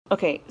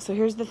Okay, so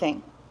here's the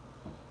thing.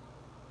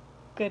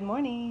 Good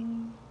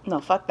morning. No,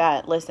 fuck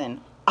that.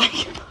 Listen.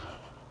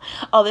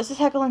 Oh, this is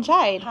Heckle and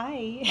Chide.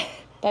 Hi.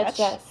 That's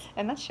Jess.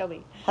 And that's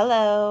Shelby.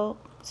 Hello.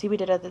 See, we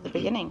did it at the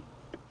beginning.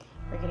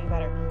 We're getting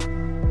better.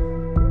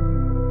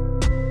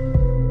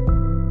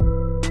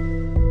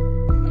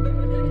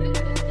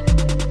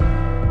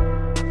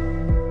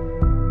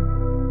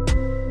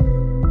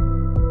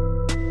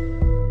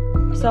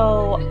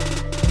 So,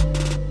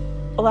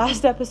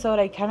 last episode,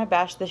 I kind of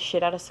bashed the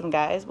shit out of some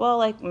guys. Well,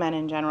 like men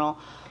in general.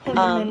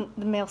 And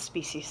the male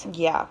species.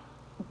 Yeah.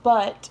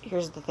 But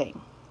here's the thing.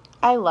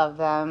 I love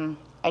them.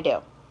 I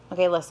do.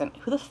 Okay, listen.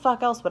 Who the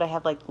fuck else would I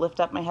have, like,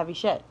 lift up my heavy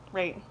shit?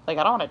 Right. Like,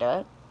 I don't want to do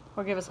it.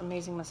 Or give us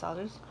amazing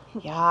massages.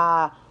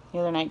 Yeah. The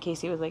other night,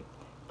 Casey was, like,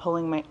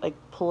 pulling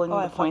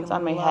the points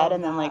on my head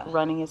and then, like,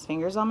 running his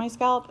fingers on my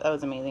scalp. That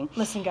was amazing.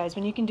 Listen, guys,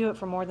 when you can do it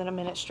for more than a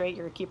minute straight,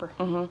 you're a keeper.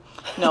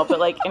 Mm-hmm. No, but,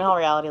 like, in all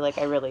reality, like,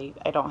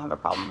 I don't have a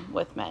problem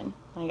with men.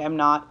 Like, I'm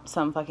not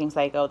some fucking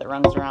psycho that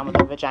runs around with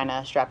a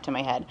vagina strapped to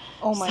my head.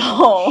 Oh, my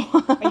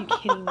gosh. Are you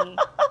kidding me?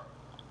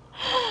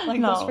 Like,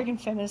 No. those freaking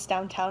feminists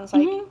downtown, it's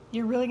like,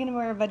 you're really going to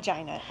wear a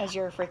vagina as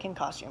your freaking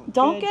costume.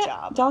 Don't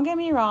get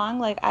me wrong.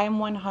 Like, I'm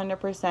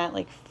 100%,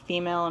 like,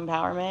 female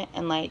empowerment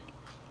and, like,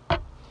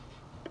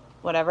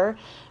 whatever.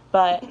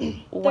 But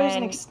There's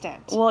an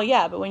extent. Well,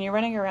 yeah, but when you're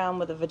running around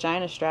with a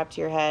vagina strapped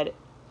to your head,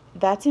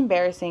 that's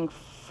embarrassing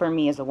for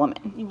me as a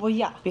woman. Well,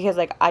 yeah. Because,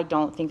 like, I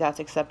don't think that's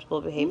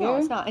acceptable behavior. No,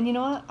 it's not. And you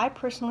know what? I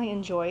personally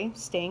enjoy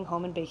staying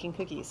home and baking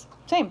cookies.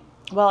 Same.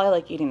 Well, I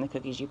like eating the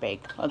cookies you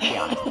bake. Let's be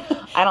honest.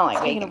 I don't like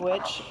Speaking baking. of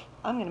which,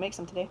 I'm going to make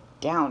some today.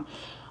 Down.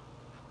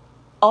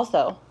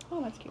 Also,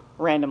 Oh, that's cute.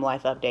 random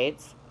life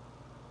updates.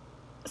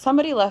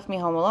 Somebody left me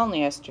home alone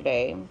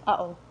yesterday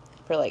Uh-oh.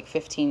 for like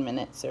 15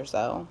 minutes or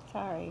so.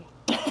 Sorry.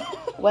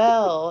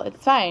 Well,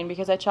 it's fine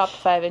because I chopped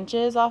 5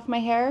 inches off my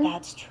hair.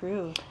 That's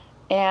true.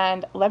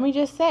 And let me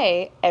just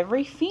say,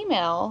 every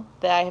female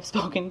that I have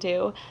spoken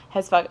to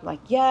has fucking like,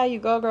 yeah, you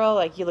go girl,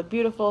 like you look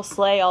beautiful,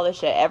 slay, all this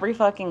shit. Every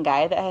fucking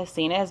guy that has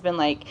seen it has been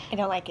like, I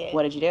don't like it.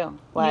 what did you do?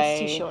 It's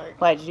too short.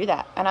 Why did you do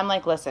that? And I'm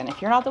like, listen,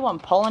 if you're not the one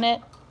pulling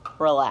it,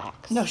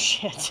 relax. No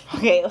shit.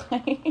 Okay,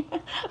 like,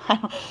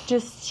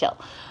 just chill.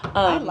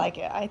 I like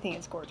it. I think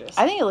it's gorgeous.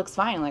 I think it looks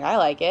fine. Like, I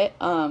like it.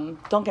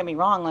 Don't get me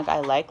wrong. Like,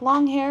 I like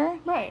long hair.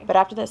 Right. But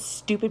after that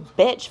stupid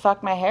bitch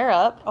fucked my hair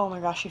up, Oh my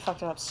gosh, she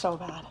fucked it up so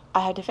bad. I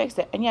had to fix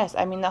it. And yes,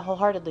 I mean that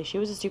wholeheartedly. She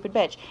was a stupid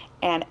bitch.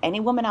 And any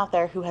woman out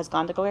there who has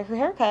gone to go get her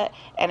hair cut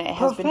and it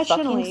has been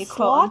Professionally, fucking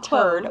quote,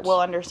 slaughtered unquote. will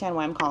understand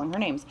why I'm calling her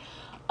names.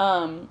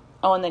 Oh,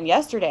 and then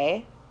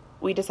yesterday,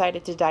 we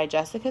decided to dye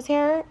Jessica's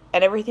hair,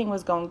 and everything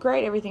was going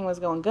great. Everything was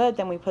going good.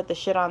 Then we put the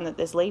shit on that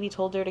this lady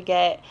told her to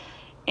get,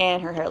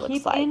 and her hair looks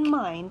Keep like in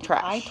mind,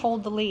 trash. I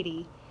told the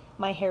lady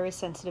my hair is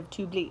sensitive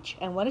to bleach.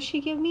 And what does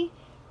she give me?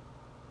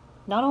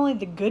 Not only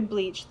the good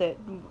bleach that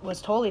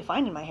was totally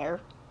fine in my hair,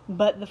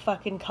 but the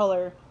fucking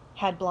color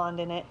had blonde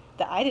in it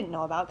that I didn't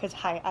know about because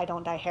I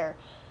don't dye hair.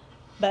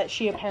 But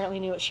she apparently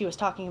knew what she was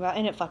talking about,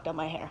 and it fucked up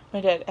my hair.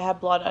 I did. It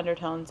had blonde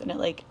undertones, and it,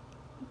 like,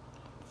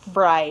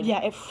 fried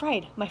Yeah, it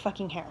fried my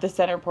fucking hair. the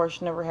center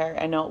portion of her hair.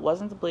 I know it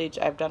wasn't the bleach.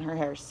 I've done her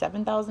hair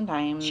 7,000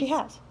 times. She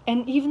has.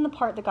 And even the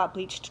part that got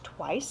bleached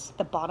twice,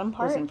 the bottom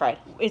part, Wasn't fried.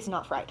 it's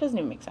not fried. Doesn't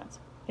even make sense.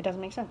 It doesn't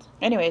make sense.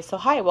 Anyway, so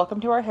hi, welcome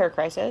to our hair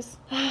crisis.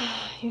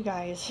 You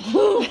guys.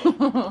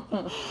 Oh,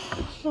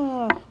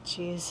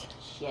 jeez.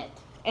 Shit.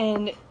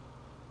 And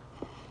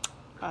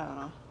I don't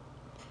know.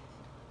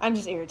 I'm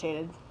just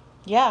irritated.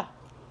 Yeah.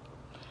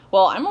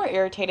 Well, I'm more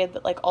irritated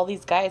that, like, all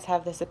these guys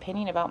have this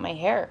opinion about my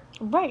hair.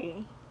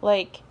 Right.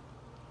 Like,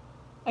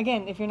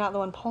 Again, if you're not the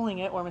one pulling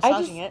it or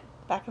massaging it,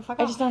 back the fuck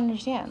off. I just don't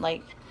understand.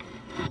 Like,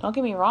 don't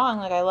get me wrong.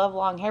 Like, I love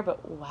long hair,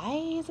 but why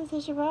is it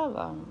such a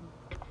problem?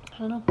 I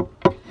don't know.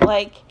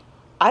 Like,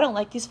 I don't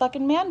like these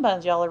fucking man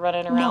buns y'all are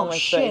running around No with,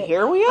 shit. but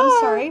here we are. I'm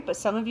sorry, but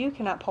some of you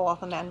cannot pull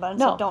off a man bun,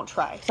 No. so don't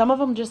try. Some of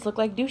them just look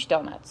like douche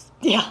donuts.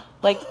 Yeah.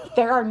 Like,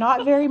 there are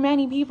not very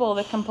many people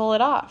that can pull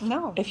it off.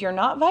 No. If you're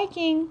not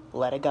Viking,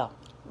 let it go.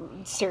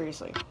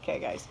 Seriously. Okay,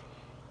 guys.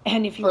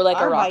 And if you Or like a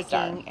are rock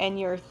Viking star. and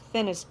you're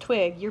thin as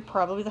twig, you're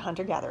probably the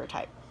hunter-gatherer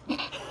type.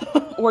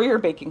 Or you're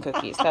baking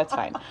cookies. That's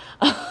fine.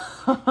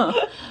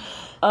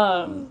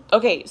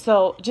 Okay,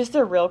 so just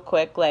a real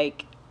quick,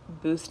 like,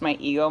 boost my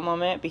ego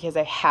moment, because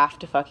I have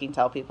to fucking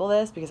tell people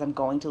this because I'm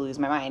going to lose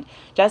my mind.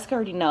 Jessica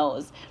already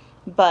knows,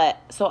 but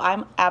so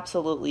I'm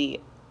absolutely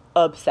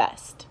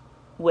obsessed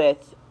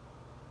with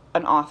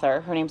an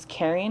author. Her name's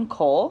Carrie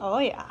Cole. Oh,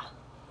 yeah.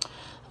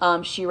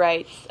 She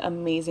writes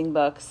amazing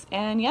books,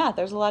 and yeah,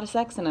 there's a lot of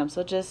sex in them,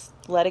 so just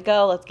let it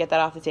go. Let's get that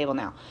off the table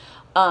now.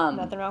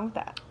 Nothing wrong with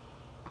that.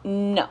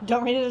 No.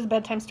 Don't read it as a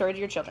bedtime story to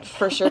your children.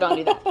 For sure, don't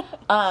do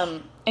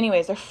that.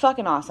 Anyways, they're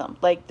fucking awesome.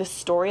 Like, the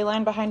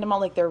storyline behind them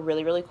all, like, they're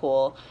really, really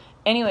cool.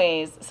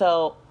 Anyways,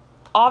 so,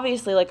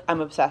 obviously, like,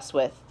 I'm obsessed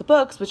with the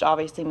books, which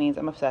obviously means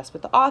I'm obsessed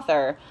with the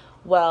author.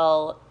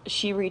 Well,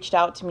 she reached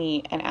out to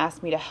me and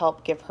asked me to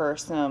help give her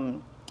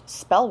some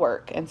spell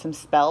work and some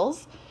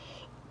spells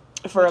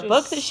for Which a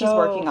book is that she's so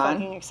working on.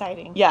 fucking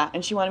exciting. Yeah,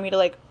 and she wanted me to,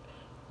 like,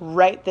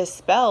 write this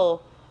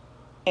spell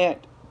and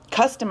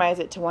customize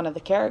it to one of the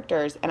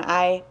characters, and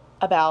I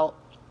about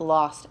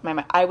lost my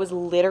mind. I was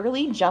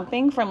literally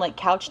jumping from like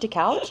couch to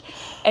couch,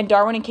 and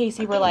Darwin and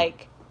Casey were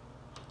like,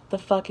 "The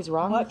fuck is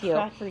wrong What with you?"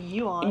 crack are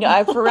you on?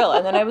 No, for real.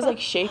 And then I was like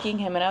shaking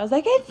him, and I was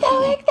like, "It's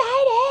so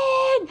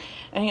exciting!"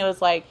 And he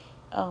was like,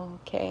 "Oh,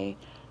 okay."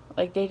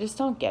 Like they just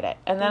don't get it.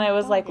 And then I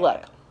was like,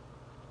 "Look,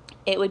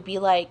 it would be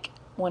like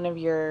one of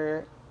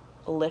your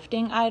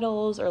lifting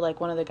idols, or like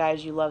one of the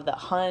guys you love that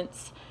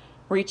hunts,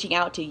 reaching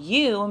out to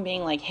you and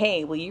being like,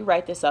 'Hey, will you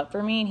write this up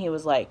for me?'" And he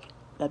was like,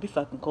 "That'd be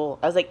fucking cool."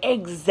 I was like,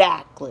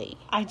 "Exactly."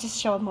 I just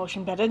show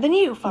emotion better than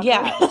you, fucker.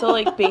 Yeah. So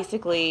like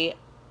basically,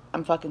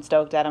 I'm fucking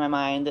stoked out of my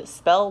mind that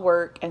spell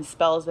work and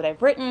spells that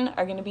I've written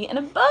are going to be in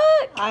a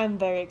book. I'm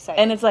very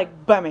excited. And it's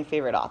like by my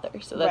favorite author,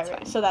 so that's right.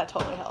 fine. So that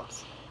totally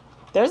helps.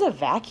 There's a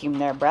vacuum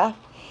there, bruh.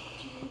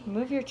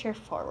 Move your chair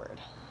forward.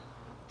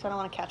 So I don't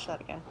want to catch that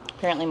again.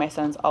 Apparently my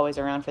son's always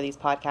around for these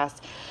podcasts.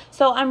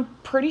 So I'm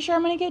pretty sure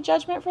I'm going to get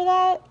judgment for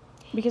that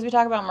because we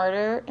talk about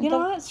murder and You know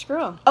stuff. what?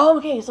 Screw him. Oh,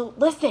 okay, so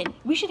listen.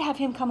 We should have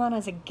him come on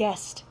as a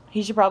guest.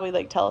 He should probably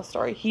like tell a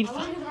story. I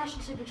want to do the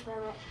Russian sleep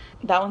experiment.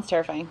 That one's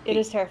terrifying. It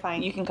is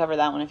terrifying. You can cover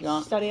that one if you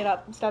want. Study it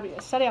up.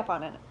 Study up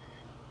on it.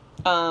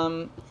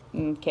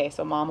 Okay,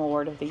 so Mom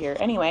Award of the Year.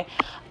 Anyway,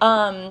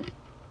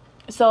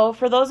 so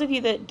for those of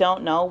you that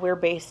don't know, we're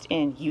based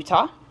in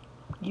Utah.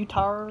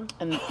 Utah.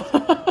 And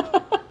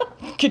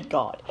good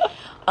God.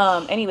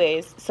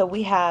 Anyways, so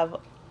we have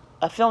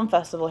a film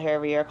festival here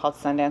every year called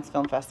Sundance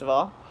Film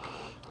Festival.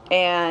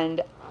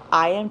 And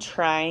I am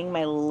trying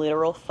my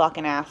literal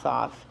fucking ass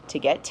off to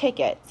get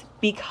tickets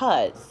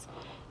because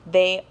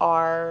they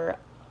are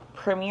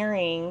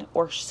premiering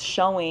or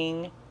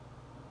showing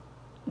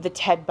the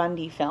Ted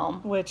Bundy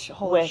film. Which,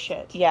 holy with,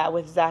 shit. Yeah,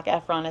 with Zac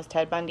Efron as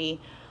Ted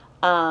Bundy.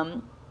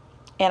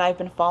 And I've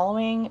been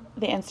following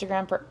the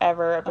Instagram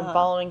forever. I've been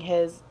following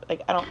his,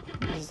 like,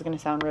 this is going to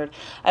sound rude.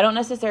 I don't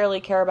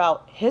necessarily care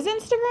about his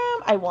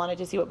Instagram. I wanted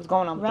to see what was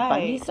going on with the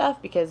Bundy stuff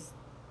because,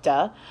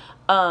 duh.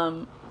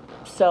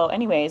 So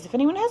anyways, if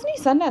anyone has any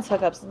Sundance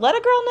hookups, let a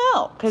girl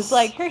know. Because,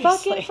 like,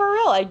 fucking for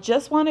real, I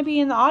just want to be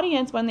in the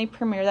audience when they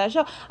premiere that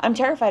show. I'm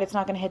terrified it's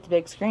not going to hit the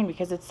big screen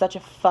because it's such a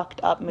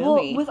fucked up movie.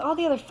 Well, with all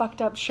the other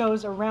fucked up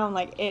shows around,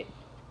 like,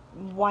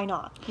 why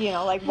not? You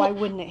know, like, why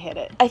wouldn't it hit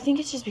it? I think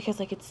it's just because,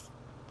 like,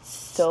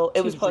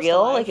 it was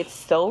real, like it's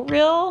so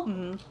real.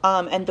 Mm-hmm.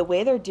 And the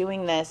way they're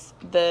doing this,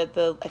 I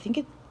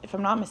think if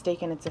I'm not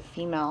mistaken, it's a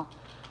female.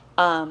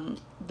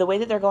 The way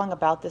that they're going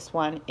about this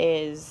one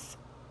is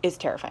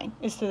terrifying.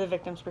 Is through the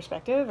victim's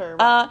perspective, or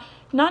what?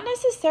 Not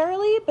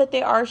necessarily, but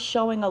they are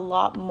showing a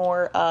lot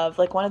more of,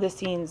 like, one of the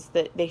scenes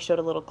that they showed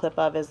a little clip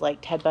of is like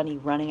Ted Bundy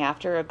running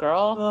after a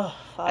girl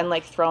and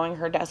like throwing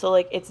her down. So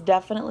like it's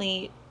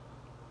definitely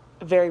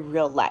very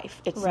real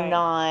life. It's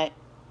not.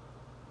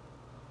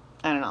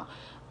 I don't know.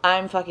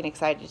 I'm fucking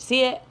excited to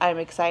see it. I'm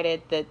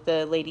excited that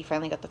the lady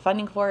finally got the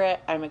funding for it.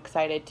 I'm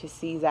excited to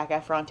see Zac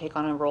Efron take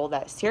on a role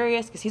that's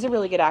serious because he's a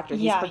really good actor.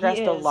 He's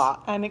progressed a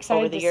lot. I'm excited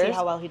over the to years. see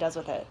how well he does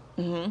with it.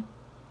 Mm-hmm.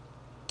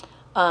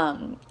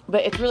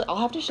 But it's really. I'll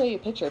have to show you a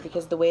picture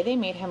because the way they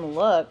made him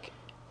look.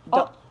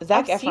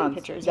 Zac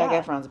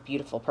Efron's a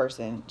beautiful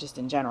person, just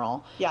in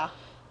general. Yeah.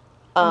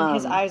 I mean,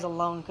 his eyes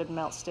alone could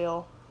melt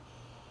steel.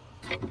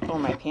 Oh,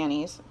 my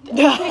panties.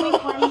 You're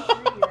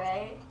 23,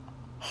 right?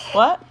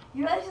 What?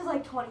 You realize he's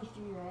like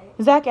 23, right?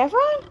 Zac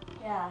Efron?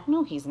 Yeah.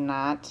 No, he's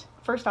not.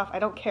 First off, I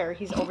don't care.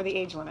 He's over the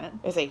age limit.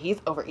 I say he's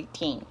over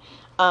 18.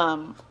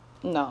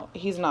 No,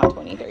 he's not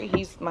 23.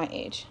 He's my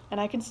age. And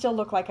I can still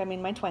look like I'm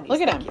in my 20s.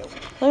 Look at him. You.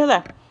 Look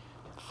at that.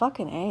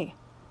 Fucking A.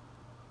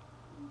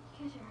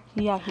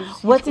 Yeah,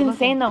 he's what's good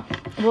insane looking.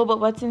 though, well, but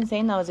what's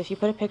insane though is if you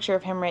put a picture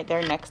of him right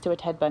there next to a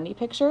Ted Bundy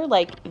picture,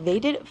 like they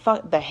did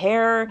the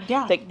hair,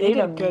 yeah, like, they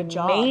did a good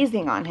job.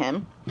 Amazing on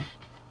him.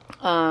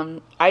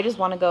 I just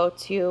want to go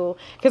to,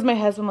 because my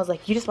husband was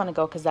like, you just want to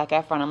go because Zac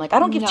Efron. I'm like, I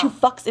don't give two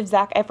fucks if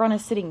Zac Efron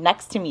is sitting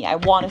next to me. I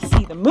want to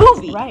see the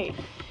movie. Right.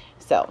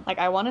 So, like,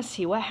 I want to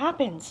see what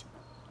happens.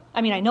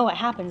 I mean, I know what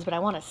happens, but I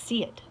want to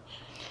see it.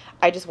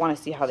 I just want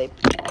to see how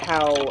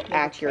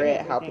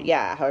accurate, how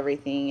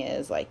everything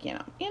is, like, you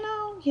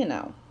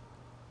know.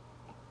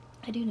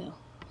 I do know.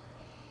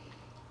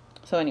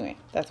 So anyway,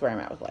 that's where I'm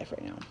at with life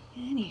right now.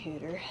 Any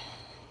hooter.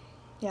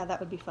 Yeah, that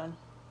would be fun.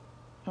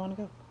 I want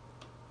to go.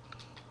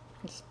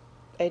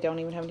 I don't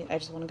even have any. I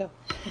just want to go.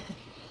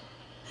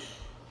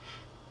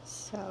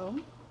 So,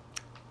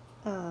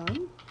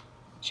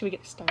 should we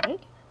get started?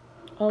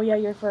 Oh yeah,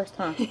 you're first,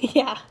 huh?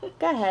 Yeah.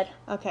 Go ahead.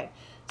 Okay.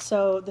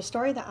 So the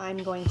story that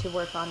I'm going to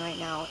work on right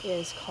now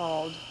is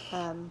called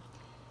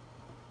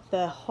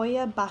the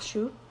Hoya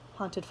Bashu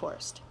Haunted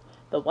Forest.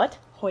 The what?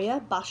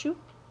 Hoya Bashu.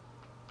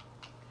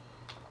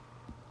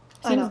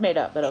 Seems made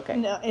up, but okay.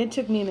 No, it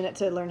took me a minute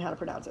to learn how to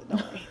pronounce it.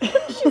 Don't worry.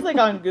 She's like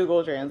on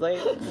Google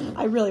Translate.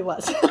 I really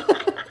was.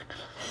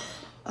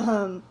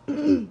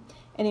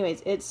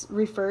 Anyways,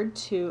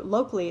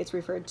 locally it's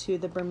referred to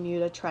the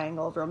Bermuda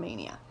Triangle of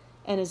Romania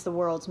and is the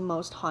world's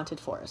most haunted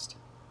forest.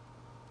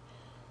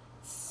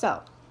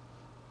 So,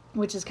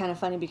 which is kind of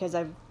funny because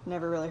I've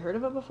never really heard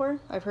of it before.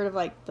 I've heard of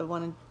like the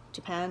one in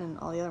Japan and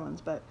all the other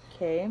ones, but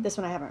Okay. this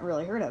one I haven't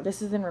really heard of.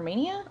 This is in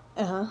Romania?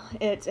 Uh-huh.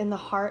 It's in the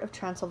heart of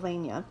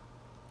Transylvania.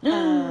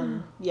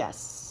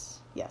 Yes.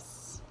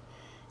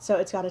 So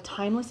it's got a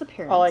timeless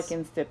appearance. All I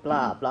can say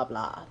blah, blah,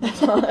 blah.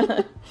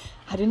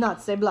 I did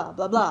not say blah,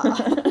 blah, blah.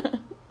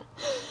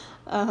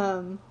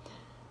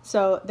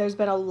 So there's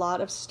been a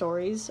lot of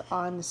stories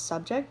on the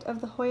subject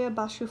of the Hoia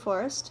Bashu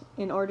Forest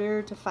in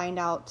order to find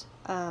out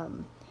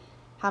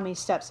how many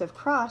steps have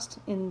crossed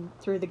in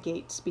through the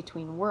gates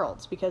between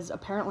worlds, because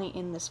apparently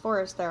in this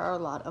forest there are a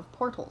lot of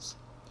portals.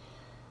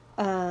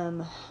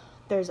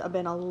 There's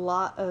been a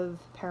lot of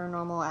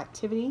paranormal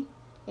activity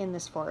in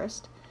this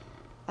forest.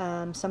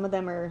 Some of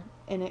them are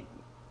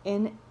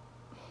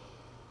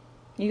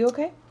You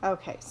okay?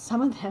 Okay,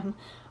 some of them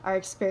are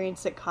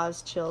experiences that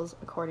cause chills,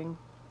 according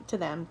to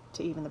them,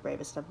 to even the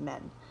bravest of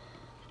men.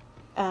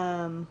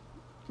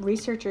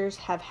 Researchers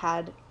have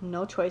had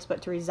no choice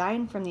but to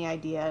resign from the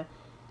idea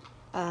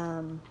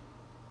that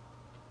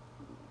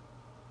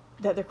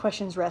their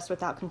questions rest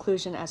without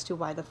conclusion as to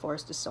why the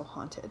forest is so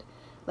haunted.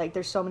 Like,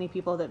 there's so many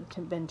people that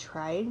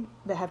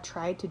have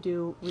tried to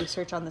do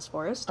research on this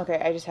forest.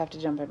 Okay, I just have to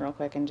jump in real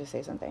quick and just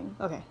say something.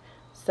 Okay.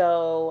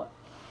 So,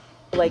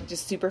 like,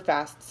 just super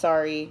fast.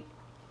 Sorry.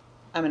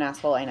 I'm an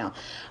asshole, I know.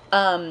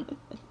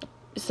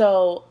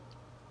 So,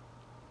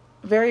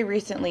 very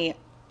recently,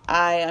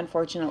 I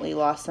unfortunately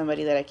lost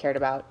somebody that I cared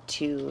about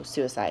to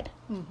suicide.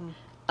 Mm-hmm.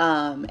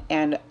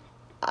 And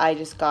I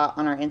just got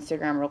on our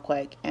Instagram real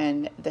quick,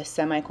 and the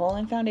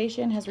Semicolon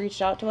Foundation has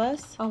reached out to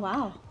us. Oh,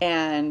 wow.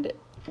 And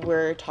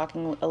we're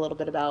talking a little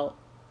bit about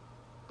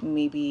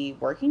maybe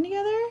working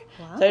together.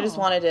 Wow. So I just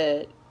wanted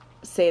to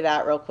say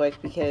that real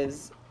quick,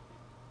 because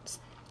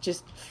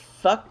just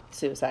fuck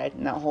suicide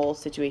and that whole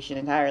situation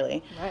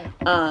entirely.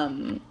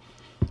 Right.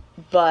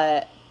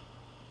 But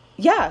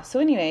yeah, so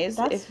anyways,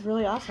 That's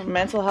really awesome.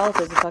 mental health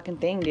is a fucking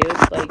thing, dude.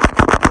 Like,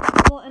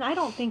 Well, and I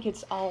don't think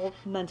it's all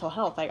mental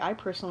health. Like, I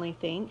personally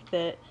think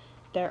that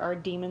there are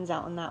demons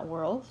out in that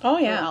world. Oh,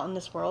 yeah. Out in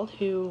this world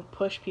who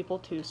push people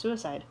to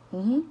suicide.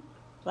 mm-hmm.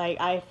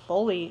 Like, I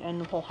fully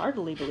and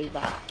wholeheartedly believe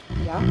that.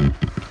 Yeah.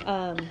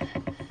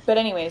 But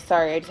anyways,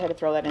 sorry, I just had to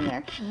throw that in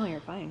there. No, you're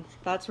fine.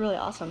 That's really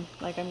awesome.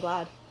 Like, I'm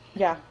glad.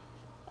 Yeah.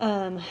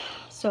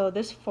 So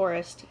this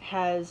forest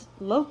has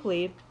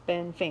locally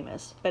been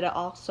famous, but it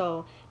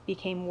also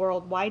became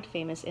worldwide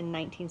famous in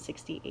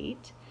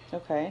 1968.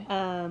 Okay.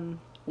 Um,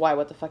 Why?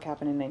 What the fuck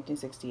happened in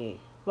 1968?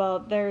 Well,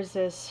 there's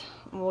this...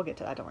 We'll get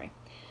to that, don't worry.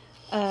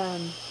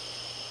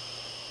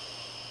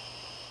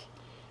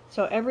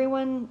 So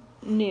everyone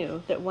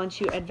knew that once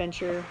you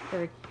venture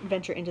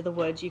into the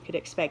woods, you could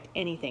expect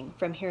anything,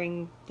 from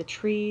hearing the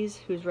trees,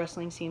 whose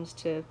rustling seems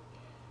to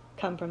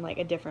come from, like,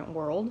 a different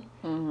world,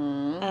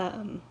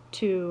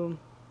 to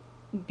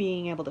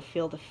being able to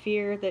feel the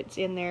fear that's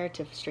in there,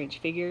 to strange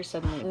figures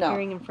suddenly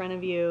appearing in front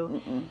of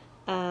you.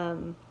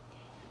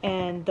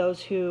 And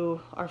those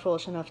who are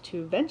foolish enough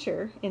to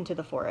venture into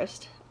the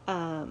forest,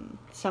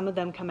 some of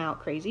them come out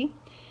crazy,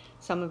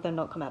 some of them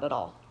don't come out at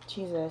all.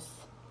 Jesus.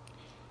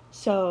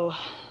 So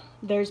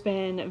there's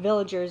been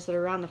villagers that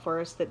are around the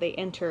forest that they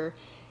enter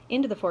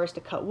into the forest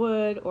to cut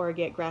wood or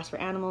get grass for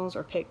animals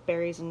or pick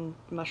berries and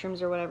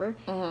mushrooms or whatever.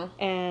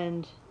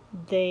 And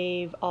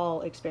they've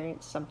all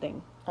experienced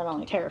something I don't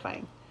like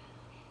terrifying.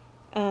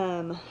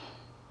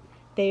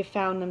 They've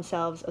found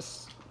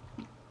themselves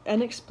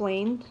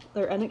unexplained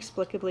or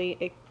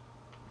inexplicably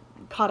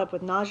caught up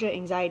with nausea,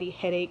 anxiety,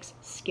 headaches,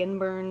 skin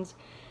burns.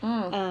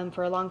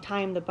 For a long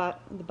time, the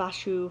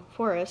Bashu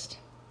Forest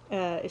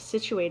is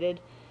situated,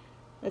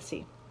 let's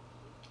see,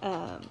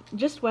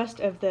 just west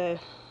of the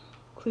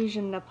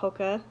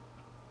Cluj-Napoca,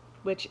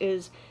 which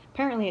is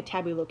apparently a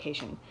taboo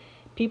location.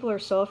 People are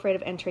so afraid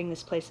of entering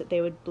this place that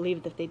they would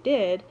believe that if they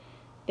did,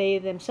 they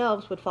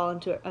themselves would fall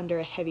under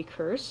a heavy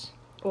curse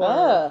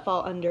or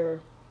fall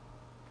under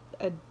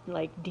a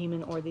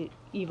demon or the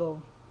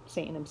evil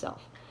Satan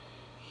himself.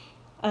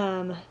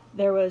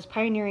 There was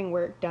pioneering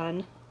work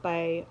done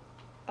by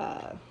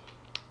a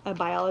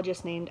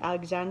biologist named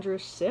Alexandru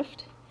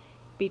Sift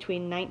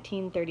between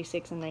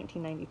 1936 and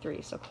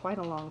 1993, so quite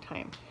a long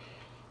time.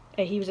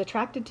 He was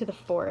attracted to the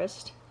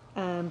forest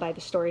by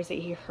the stories that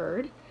he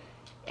heard,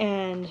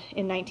 and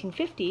in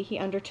 1950 he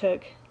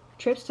undertook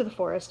trips to the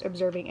forest,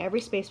 observing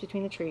every space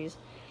between the trees,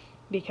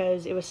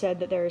 because it was said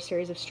that there are a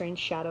series of strange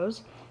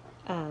shadows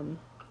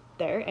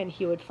there, and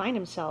he would find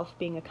himself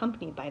being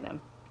accompanied by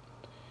them.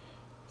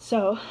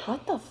 So,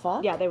 what the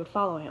fuck? Yeah, they would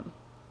follow him.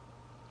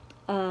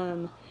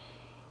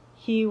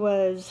 He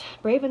was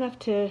brave enough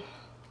to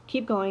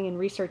keep going and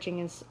researching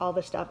and all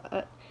this stuff.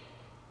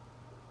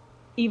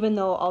 Even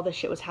though all this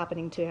shit was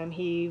happening to him,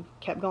 he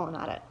kept going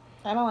at it.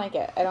 I don't like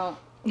it.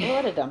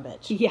 What a dumb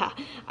bitch. Yeah,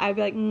 I'd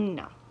be like,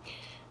 no.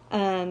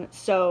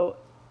 So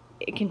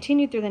it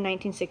continued through the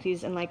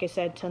 1960s, and like I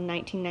said, till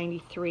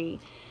 1993.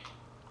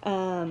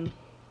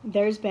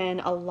 There's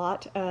been a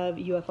lot of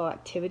UFO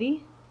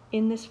activity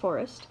in this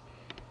forest.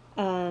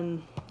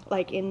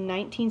 Like in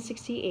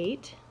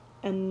 1968,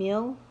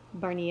 Emil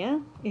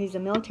Barnia, he's a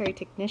military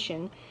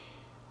technician,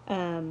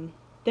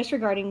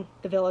 disregarding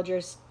the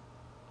villagers'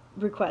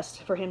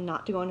 request for him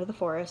not to go into the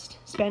forest,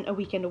 spent a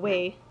weekend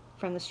away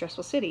from the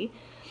stressful city,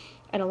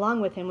 and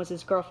along with him was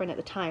his girlfriend at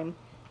the time,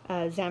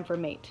 Zamfir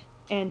Mate,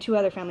 and 2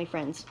 other family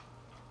friends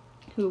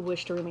who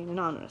wished to remain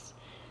anonymous.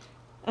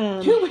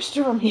 You wish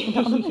to remain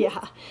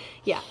anonymous?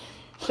 Yeah.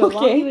 So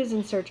while Okay. he was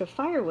in search of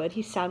firewood,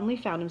 he suddenly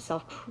found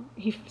himself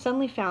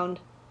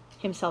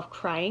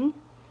crying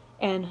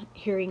and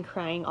hearing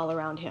crying all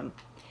around him.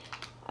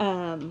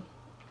 There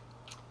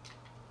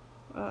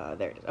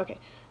it is. Okay.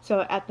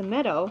 So at the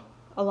meadow,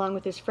 along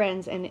with his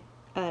friends and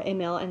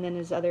Emil and then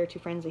his other 2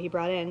 friends that he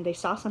brought in, they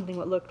saw something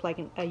that looked like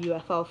a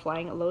UFO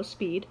flying at low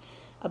speed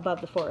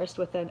above the forest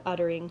without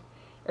uttering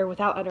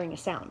a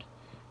sound.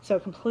 So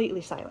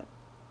completely silent.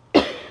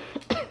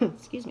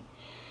 Excuse me.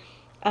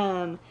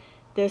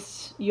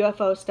 This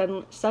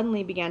UFO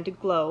suddenly began to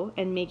glow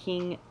and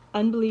making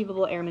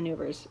unbelievable air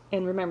maneuvers.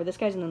 And remember, this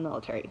guy's in the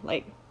military,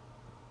 like,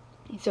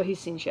 so he's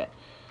seen shit.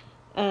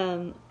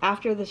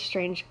 After the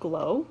strange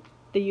glow,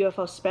 the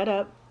UFO sped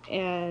up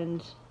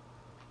and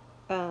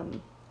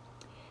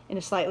in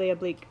a slightly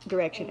oblique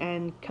direction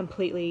and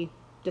completely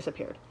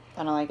disappeared.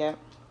 I don't like it.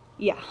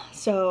 Yeah,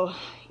 so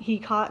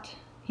he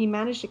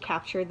managed to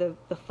capture the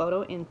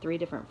photo in 3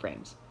 different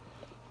frames.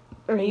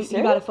 Or Are you he got a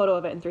serious? photo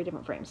of it in 3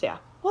 different frames, yeah.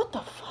 What the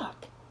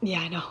fuck? Yeah,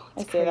 I know.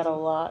 I It's say that a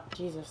crazy. lot.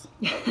 Jesus.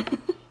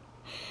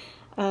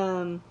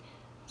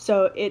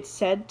 So it's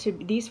said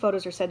these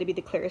photos are said to be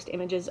the clearest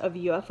images of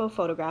UFO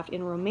photographed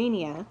in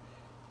Romania,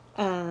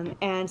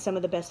 and some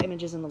of the best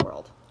images in the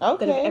world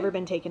that have Okay. ever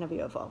been taken of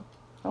UFO.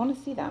 I want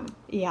to see them.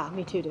 Yeah,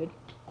 me too, dude.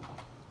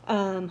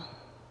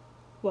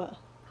 What?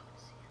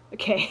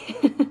 Okay,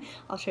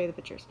 I'll show you the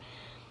pictures.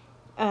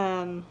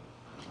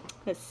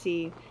 Let's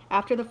see.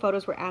 After the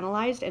photos were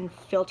analyzed and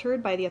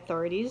filtered by the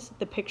authorities,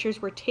 the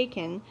pictures were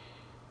taken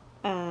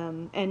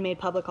and made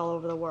public all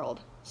over the world.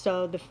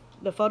 So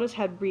the photos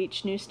had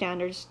reached new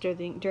standards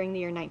during the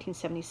year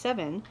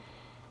 1977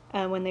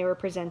 when they were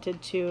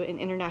presented to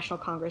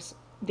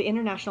the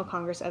International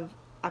Congress of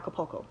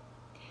Acapulco.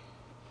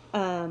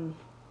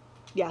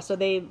 Yeah, so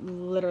they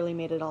literally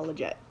made it all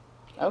legit.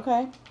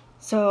 Okay.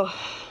 So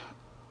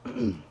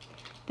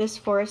this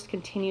forest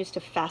continues to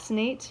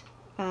fascinate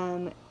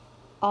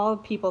all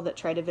people that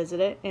try to visit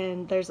it,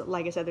 and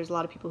like I said, there's a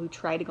lot of people who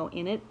try to go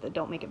in it that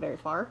don't make it very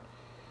far,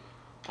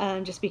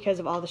 just because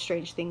of all the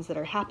strange things that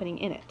are happening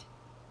in it.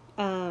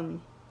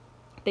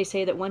 They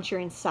say that once you're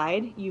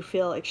inside, you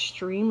feel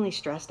extremely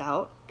stressed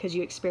out because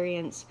you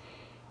experience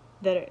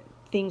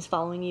things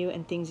following you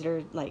and things that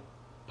are like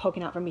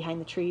poking out from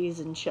behind the trees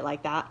and shit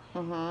like that.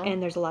 Mm-hmm.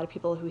 And there's a lot of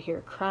people who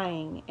hear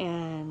crying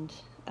and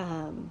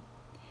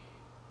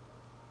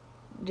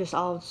just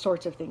all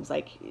sorts of things.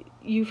 Like,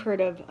 you've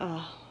heard of,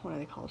 what are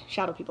they called?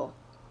 Shadow people.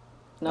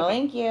 No, Okay.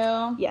 thank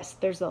you. Yes,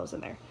 there's those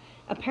in there.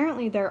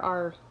 Apparently there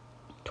are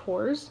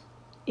tours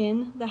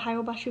in the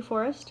Hayobashu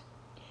forest,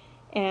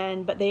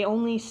 but they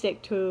only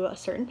stick to a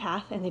certain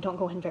path and they don't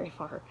go in very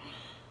far.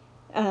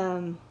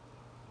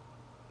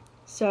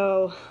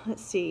 So,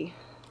 let's see.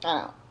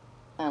 I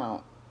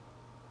don't.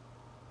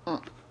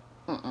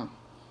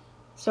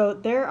 So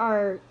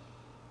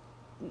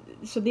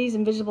these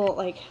invisible,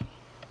 like,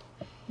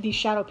 these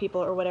shadow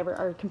people or whatever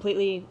are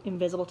completely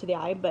invisible to the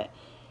eye, but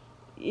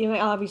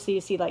obviously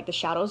you see like the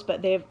shadows,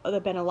 but there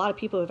have been a lot of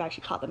people who have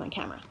actually caught them on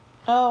camera,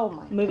 Oh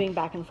my. moving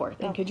back and forth.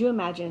 And could you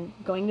imagine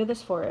going to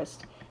this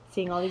forest,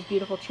 seeing all these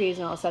beautiful trees,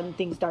 and all of a sudden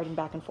things darting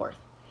back and forth?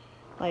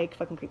 Like,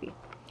 fucking creepy.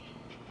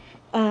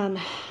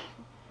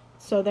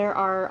 So there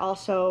are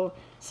also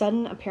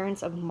sudden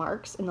appearance of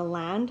marks in the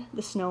land,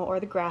 the snow, or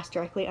the grass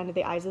directly under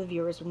the eyes of the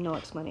viewers with no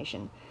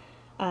explanation.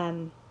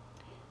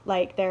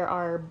 Like, there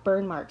are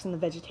burn marks in the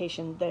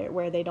vegetation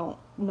where they don't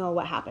know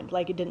what happened.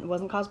 Like, it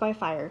wasn't caused by a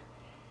fire.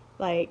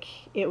 Like,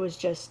 it was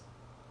just,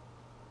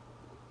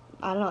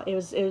 I don't know,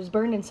 it was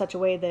burned in such a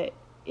way that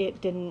it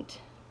didn't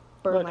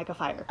burn Look, like a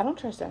fire. I don't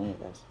trust any of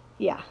this.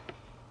 Yeah.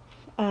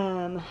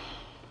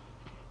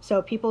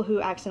 So people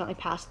who accidentally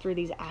pass through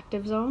these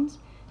active zones,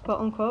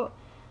 quote unquote,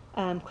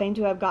 claim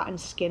to have gotten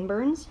skin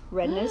burns,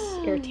 redness,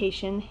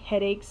 irritation,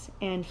 headaches,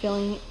 and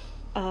feeling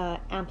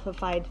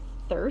amplified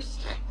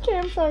thirst. Okay,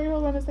 I'm sorry.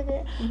 Hold on a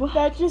second. What?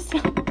 That just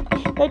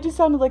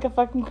sounded like a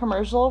fucking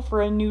commercial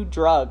for a new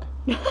drug.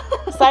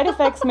 Side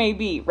effects may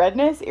be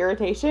redness,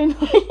 irritation.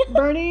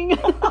 Burning.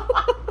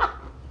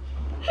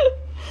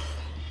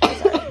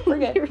 We're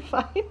good. You're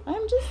fine.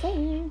 I'm just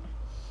saying.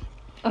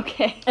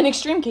 Okay. In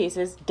extreme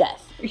cases,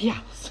 death. Yeah.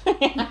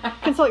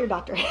 Consult your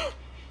doctor.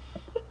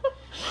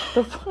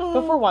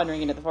 Before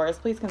wandering into the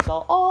forest, please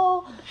consult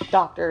all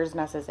doctors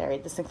necessary.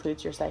 This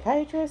includes your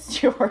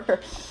psychiatrist, your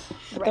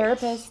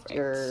therapist, right.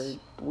 your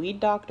weed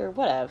doctor,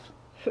 whatever.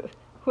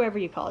 Whoever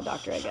you call a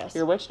doctor, I guess.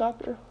 Your witch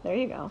doctor. There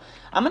you go.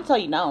 I'm gonna tell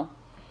you no.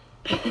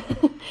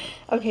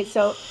 Okay,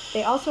 so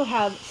they also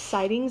have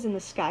sightings in the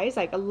skies.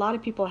 Like, a lot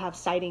of people have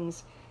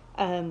sightings,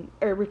 or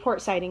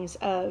report sightings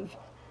of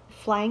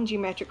flying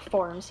geometric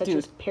forms such Dude,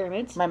 as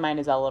pyramids. My mind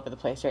is all over the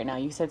place right now.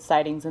 You said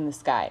sightings in the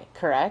sky,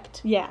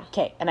 correct? Yeah.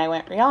 Okay, and I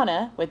went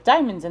Rihanna with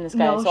diamonds in the sky.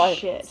 No so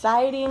shit.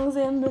 Sightings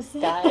in the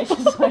sky.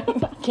 Just like,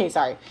 okay,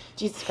 sorry.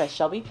 Jesus Christ,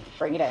 Shelby,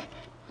 bring it in.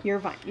 You're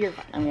fine. You're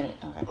fine. I'm gonna.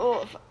 Okay.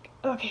 Oh, fuck.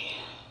 Okay.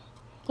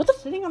 What the?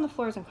 Sitting on the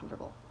floor is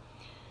uncomfortable.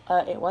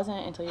 It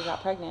wasn't until you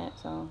got pregnant.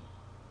 So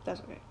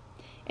That's okay.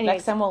 Anyways,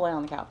 next time we'll lay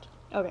on the couch.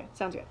 Okay,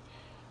 sounds good.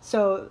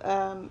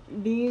 So,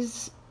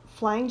 these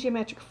flying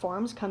geometric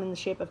forms come in the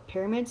shape of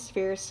pyramids,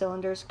 spheres,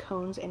 cylinders,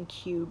 cones, and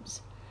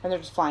cubes. And they're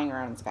just flying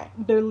around in the sky.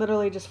 They're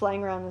literally just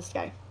flying around in the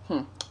sky.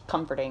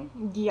 Comforting.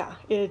 Yeah,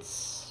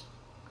 it's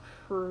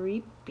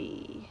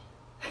creepy.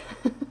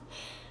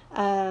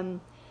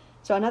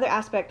 So another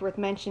aspect worth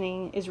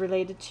mentioning is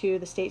related to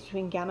the states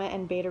between gamma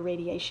and beta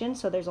radiation.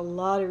 So there's a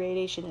lot of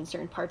radiation in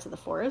certain parts of the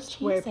forest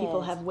where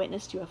people Jesus. have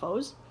witnessed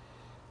UFOs.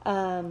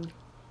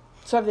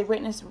 So have they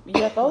witnessed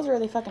UFOs or are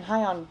they fucking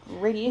high on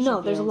radiation?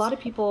 No, there's a fumes? lot of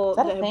people Is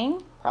that a have-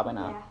 thing? Probably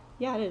not.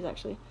 Yeah. Yeah, it is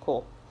actually.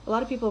 Cool. A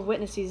lot of people have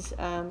witnessed these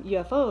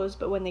UFOs,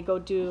 but when they go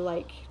do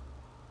like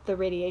the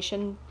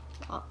radiation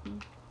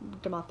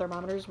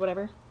thermometers,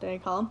 whatever they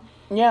call them,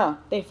 Yeah.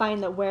 they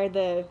find that where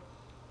the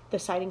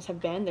sightings have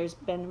been, there's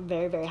been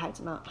very, very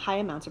high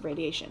amounts of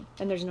radiation,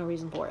 and there's no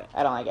reason for it.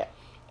 I don't like it.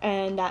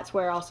 And that's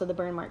where also the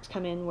burn marks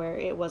come in, where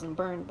it wasn't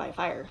burned by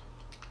fire.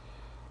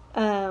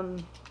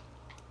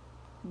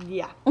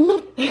 Yeah.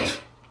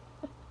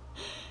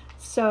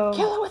 So.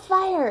 Kill it with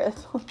fire.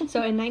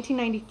 So in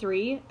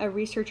 1993, a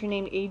researcher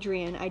named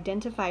Adrian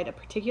identified a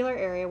particular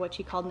area which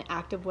he called an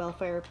active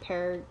welfare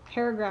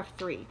paragraph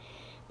 3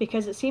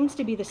 because it seems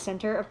to be the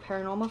center of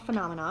paranormal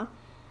phenomena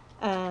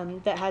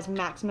that has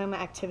maximum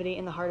activity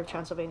in the heart of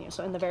Transylvania.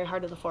 So in the very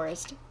heart of the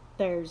forest,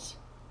 there's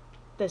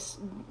this,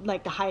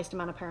 like, the highest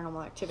amount of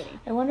paranormal activity.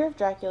 I wonder if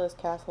Dracula's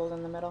castle is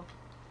in the middle.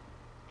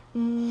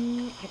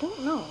 I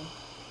don't know.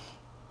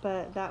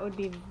 But that would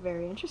be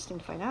very interesting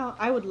to find out.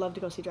 I would love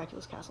to go see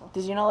Dracula's castle.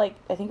 Did you know, like,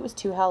 I think it was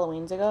 2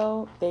 Halloweens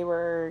ago,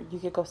 you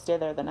could go stay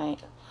there the night.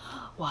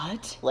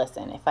 What?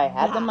 Listen, if I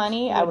had the That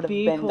money, I would would have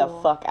be been the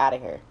cool. fuck out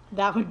of here.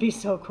 That would be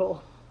so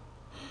cool.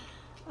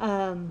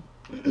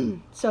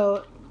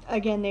 So,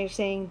 again, they're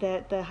saying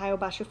that the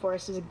Hiobasha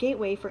Forest is a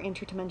gateway for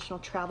interdimensional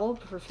travel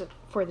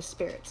for the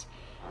spirits,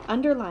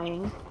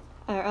 underlining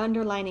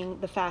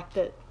the fact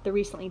that the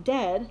recently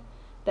dead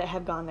that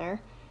have gone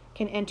there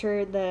can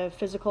enter the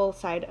physical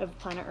side of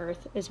planet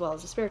Earth as well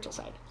as the spiritual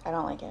side. I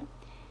don't like it.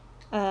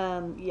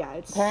 Yeah,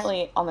 it's...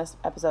 Apparently, on this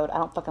episode, I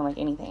don't fucking like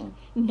anything.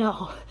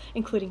 No,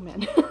 including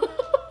men.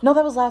 No,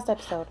 that was last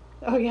episode.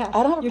 Oh, yeah.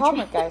 I don't have a You're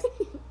problem with guys.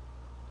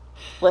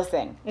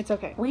 Listen, It's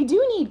okay. we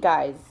do need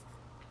guys.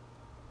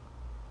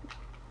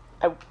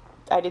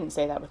 I didn't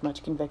say that with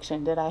much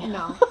conviction, did I?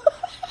 No.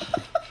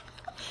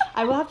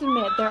 I will have to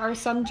admit, there are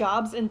some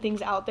jobs and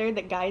things out there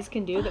that guys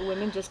can do that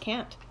women just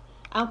can't.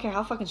 I don't care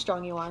how fucking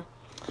strong you are.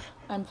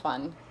 I'm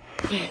fun.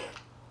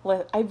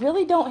 I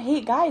really don't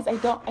hate guys. I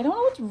don't know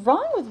what's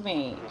wrong with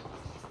me.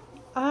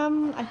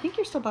 I think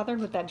you're still bothered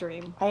with that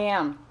dream. I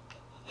am.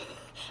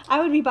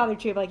 I would be bothered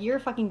too. Like, you're a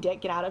fucking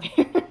dick. Get out of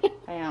here.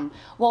 I am.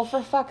 Well,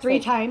 for fuck's 3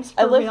 sake. times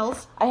I for live,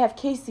 reals. I have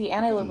Casey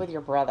and I live with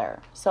your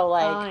brother. So,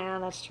 like, Oh yeah,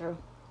 that's true.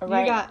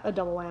 Right. You got a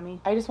double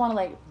whammy. I just want to,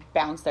 like,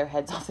 bounce their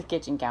heads off the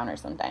kitchen counter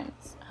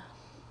sometimes.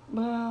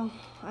 Well,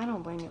 I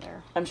don't blame you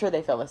there. I'm sure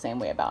they feel the same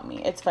way about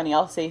me. It's funny.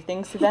 I'll say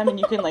things to them and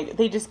you can, like,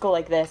 they just go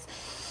like this.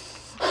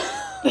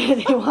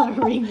 They want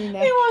to wring your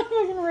neck. They want to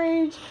fucking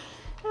rage.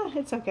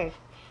 It's okay.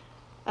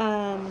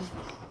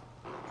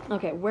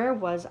 Okay, where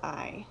was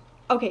I?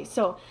 Okay,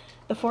 so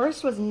the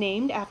forest was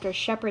named after a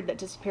shepherd that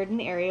disappeared in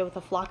the area with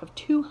a flock of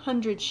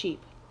 200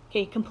 sheep.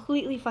 Okay,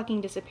 completely fucking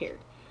disappeared.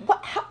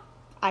 What? How?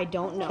 I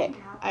don't know. Okay.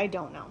 I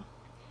don't know.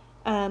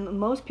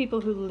 Most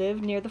people who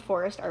live near the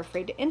forest are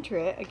afraid to enter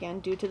it, again,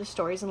 due to the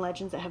stories and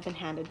legends that have been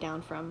handed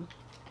down from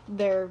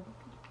their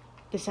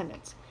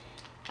descendants.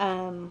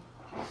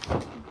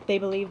 They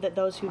believe that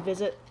those who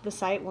visit the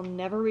site will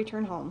never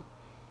return home,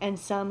 and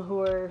some who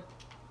are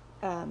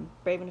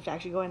brave enough to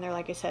actually go in there,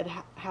 like I said,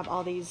 have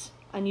all these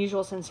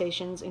unusual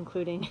sensations,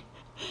 including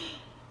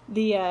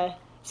the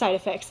side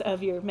effects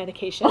of your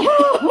medication.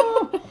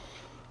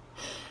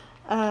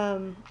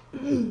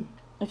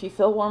 If you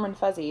feel warm and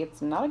fuzzy,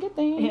 it's not a good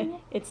thing.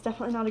 It's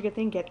definitely not a good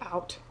thing. Get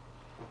out.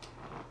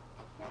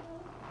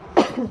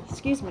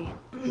 Excuse me.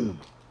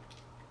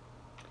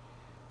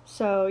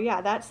 So,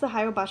 yeah, that's the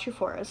Hiobashu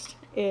Forest.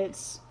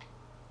 It's...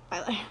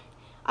 I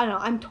don't know,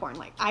 I'm torn.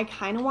 Like, I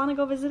kind of want to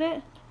go visit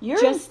it.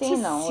 You're just to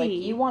insane, though. Like,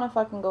 see. you want to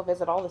fucking go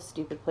visit all the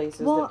stupid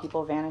places Well- that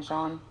people vanish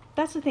on.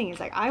 That's the thing, is,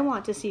 like, I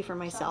want to see for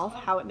myself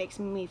how it makes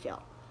me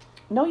feel.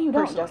 No, you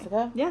don't, Personally.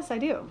 Jessica. Yes, I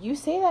do. You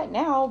say that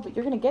now, but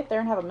you're going to get there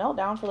and have a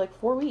meltdown for like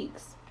 4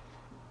 weeks.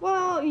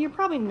 Well, you're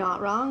probably not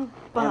wrong,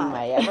 but... Am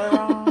I ever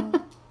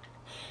wrong?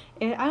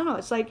 I don't know,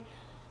 it's like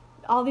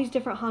all these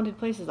different haunted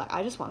places. Like,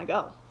 I just want to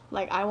go.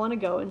 Like, I want to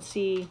go and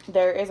see...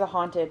 There is a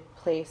haunted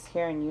place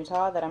here in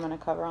Utah that I'm going to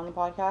cover on the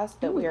podcast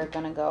that we Ooh. are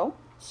going to go.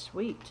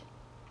 Sweet.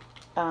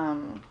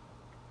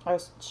 I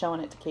was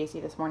showing it to Casey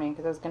this morning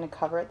because I was going to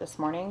cover it this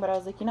morning, but I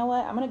was like, you know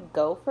what? I'm going to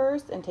go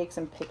first and take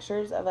some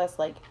pictures of us,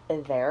 like,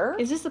 there.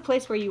 Is this the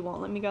place where you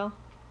won't let me go?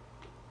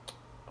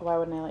 Why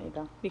wouldn't I let you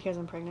go? Because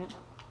I'm pregnant?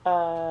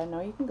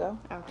 No, you can go.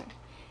 Okay.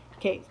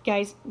 Okay,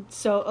 guys,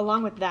 so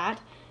along with that,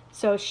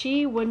 so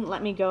she wouldn't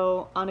let me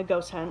go on a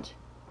ghost hunt.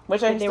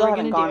 Which I that they still were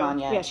haven't gonna gone do. on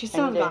yet. Yeah, she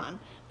still I hasn't need to- gone.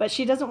 But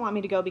she doesn't want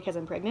me to go because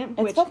I'm pregnant,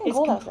 It's which fucking is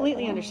cold out there,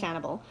 completely yeah.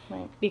 understandable.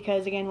 Right.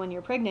 Because, again, when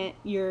you're pregnant,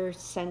 your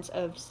sense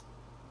of,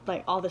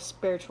 like, all the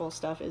spiritual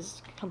stuff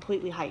is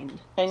completely heightened.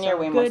 And you're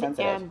way more good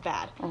sensitive. and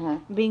bad.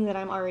 Mhm. Being that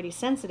I'm already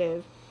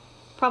sensitive,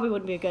 probably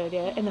wouldn't be a good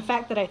idea. And the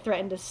fact that I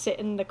threatened to sit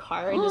in the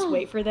car and just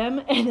wait for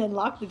them and then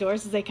lock the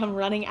doors as they come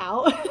running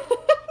out.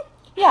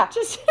 Yeah.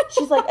 Just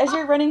She's like, as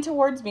you're running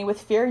towards me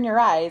with fear in your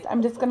eyes,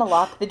 I'm just going to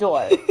lock the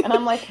door. And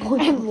I'm like,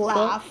 what And the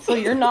laugh. fuck? So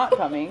you're not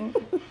coming.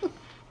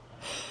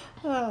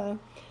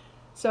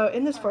 So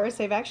in this forest,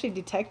 they've actually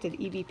detected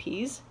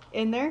EVPs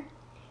in there.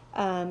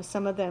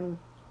 Some of them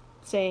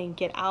saying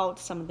get out,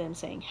 some of them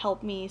saying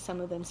help me, some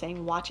of them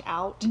saying watch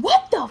out.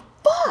 What the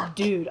fuck?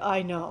 Dude,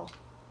 I know.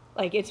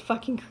 Like, it's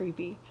fucking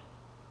creepy.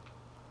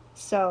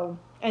 So,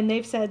 and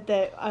they've said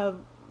that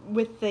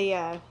with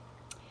the,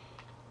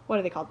 what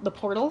are they called? The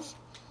portals.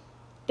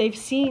 They've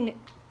seen,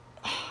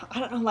 I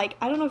don't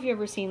know if you've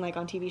ever seen, like,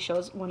 on TV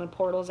shows when a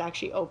portal is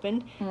actually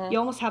opened, you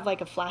almost have,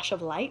 like, a flash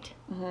of light.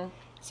 Mm-hmm.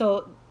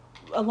 So,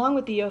 along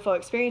with the UFO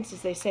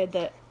experiences, they said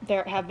that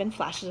there have been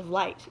flashes of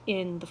light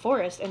in the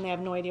forest, and they have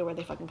no idea where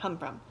they fucking come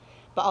from.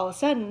 But all of a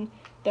sudden,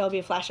 there'll be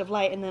a flash of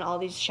light, and then all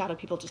these shadow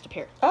people just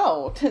appear.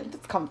 Oh,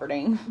 that's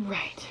comforting.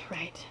 Right,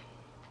 right.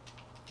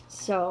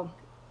 So,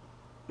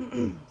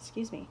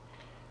 excuse me.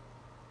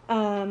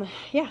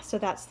 Yeah, so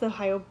that's the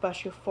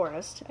Hayobashu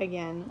Forest.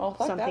 Again, Oh, fuck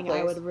that something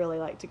I place. would really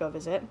like to go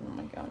visit. Oh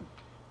my god.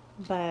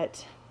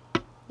 But,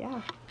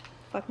 yeah,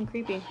 fucking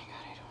creepy. Oh my god,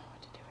 I don't know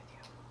what to do with you.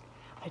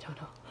 I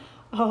don't know.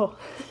 Oh.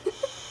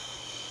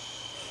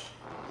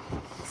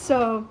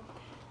 So,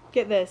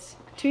 get this.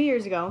 2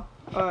 years ago,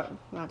 or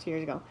not 2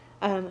 years ago,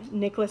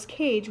 Nicolas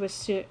Cage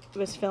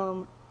Nicolas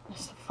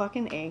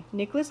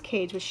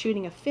Cage was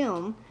shooting a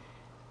film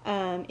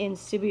in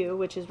Cebu,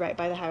 which is right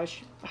by the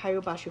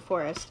Hayobashu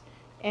Forest,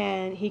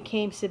 and he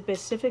came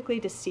specifically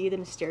to see the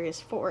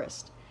mysterious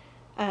forest.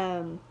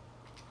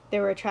 They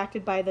were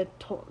attracted by the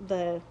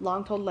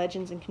long-told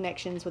legends and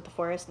connections with the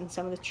forest, and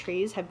some of the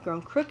trees have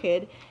grown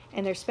crooked,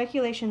 and there's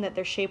speculation that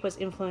their shape was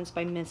influenced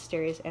by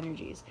mysterious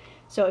energies.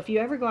 So if you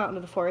ever go out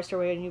into the forest or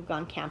when you've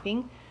gone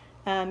camping,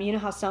 you know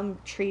how some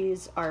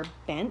trees are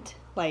bent,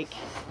 like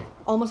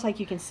almost like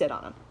you can sit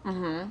on them.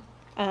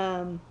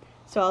 Mm-hmm.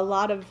 So a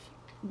lot of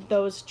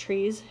those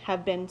trees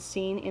have been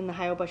seen in the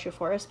Hayobashu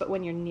Forest, but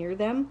when you're near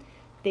them,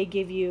 they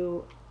give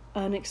you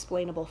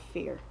unexplainable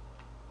fear.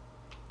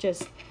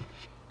 Just,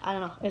 I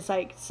don't know, it's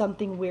like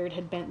something weird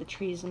had bent the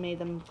trees and made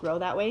them grow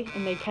that way,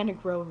 and they kind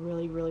of grow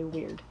really, really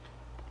weird.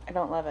 I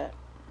don't love it.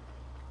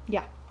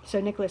 Yeah, so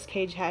Nicolas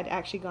Cage had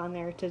actually gone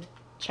there to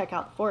check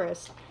out the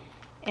forest,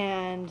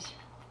 and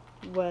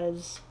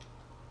was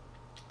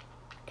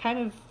kind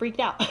of freaked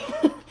out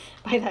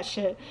by that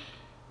shit.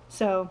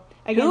 So,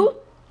 again, Who?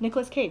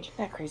 Nicolas Cage.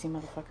 That crazy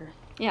motherfucker.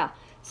 Yeah.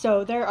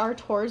 So there are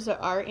tours that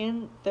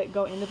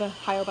go into the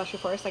Hayobashu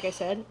Forest, like I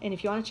said, and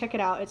if you want to check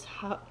it out, it's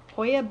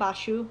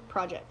Hoyabashu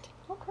Project.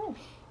 Okay.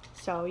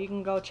 So you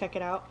can go check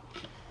it out.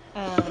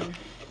 Yeah,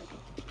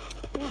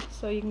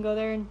 so you can go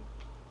there and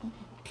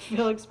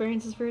feel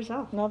experiences for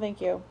yourself. No,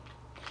 thank you.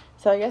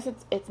 So I guess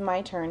it's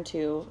my turn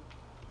to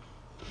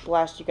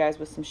blast you guys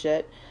with some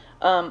shit.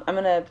 I'm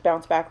gonna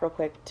bounce back real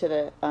quick to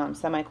the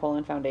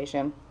Semicolon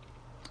Foundation.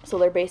 So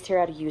they're based here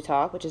out of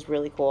Utah, which is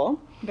really cool.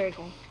 Very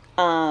cool.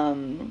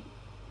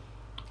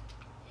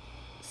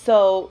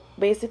 So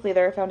basically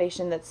they're a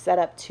foundation that's set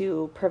up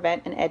to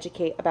prevent and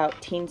educate about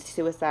teen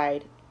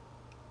suicide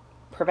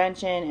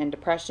prevention and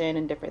depression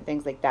and different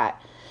things like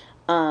that.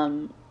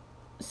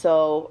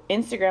 So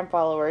Instagram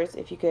followers,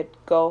 if you could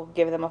go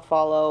give them a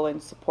follow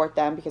and support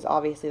them, because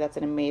obviously that's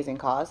an amazing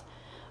cause.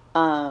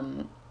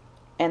 And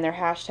their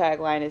hashtag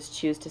line is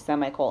choose to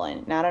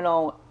semicolon.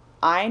 Now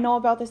I know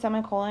about the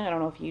semicolon. I don't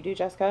know if you do,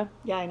 Jessica.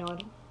 Yeah, I know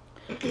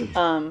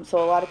it.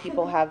 So a lot of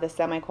people have the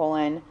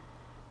semicolon.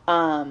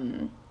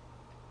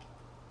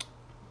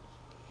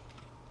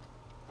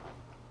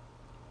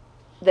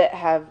 That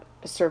have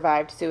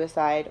survived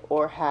suicide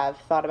or have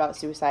thought about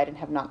suicide and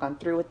have not gone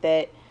through with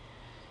it.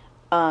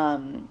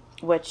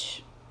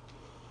 Which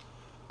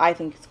I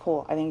think is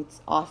cool. I think it's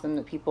awesome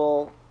that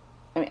people,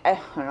 I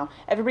don't know.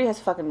 Everybody has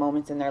fucking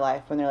moments in their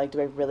life when they're like,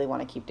 do I really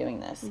want to keep doing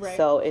this? Right.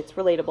 So it's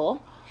relatable.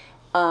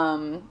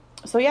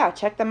 So yeah,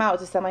 check them out.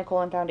 It's a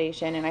Semicolon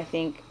Foundation. And I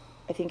think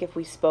if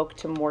we spoke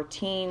to more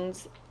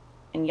teens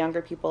and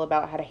younger people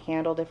about how to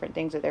handle different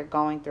things that they're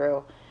going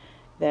through,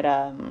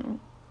 that,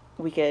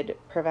 we could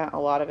prevent a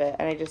lot of it.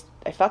 And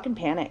I fucking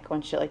panic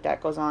when shit like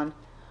that goes on.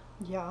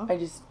 Yeah. I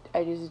just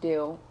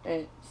do.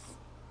 It's,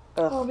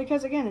 ugh. Well,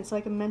 because again, it's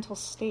like a mental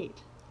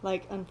state.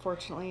 Like,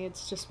 unfortunately,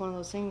 it's just one of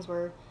those things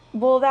where...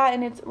 Well, that,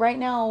 and it's right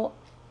now,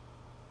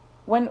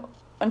 when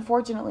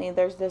unfortunately,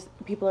 there's this,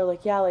 people are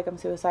like, yeah, like, I'm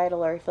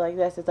suicidal, or I feel like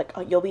this. It's like,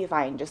 oh, you'll be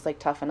fine. Just, like,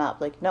 toughen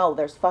up. Like, no,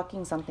 there's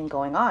fucking something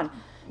going on.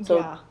 So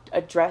Yeah.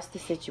 address the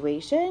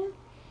situation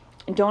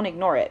and don't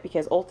ignore it,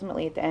 because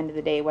ultimately, at the end of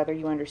the day, whether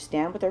you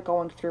understand what they're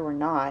going through or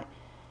not,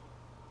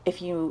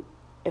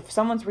 if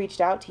someone's reached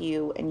out to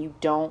you and you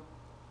don't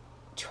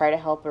try to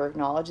help or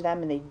acknowledge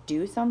them and they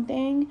do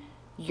something,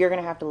 you're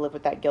going to have to live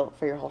with that guilt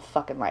for your whole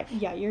fucking life.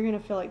 Yeah, you're gonna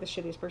feel like the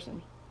shittiest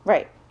person.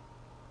 Right.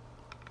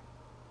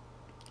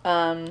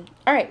 All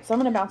right, so I'm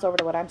going to bounce over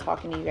to what I'm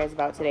talking to you guys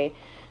about today.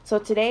 So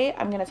today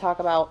I'm going to talk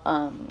about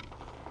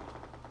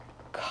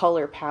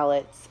color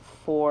palettes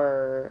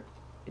for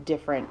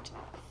different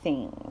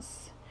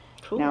things.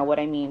 Cool. Now, what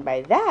I mean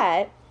by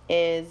that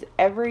is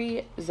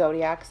every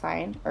zodiac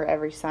sign, or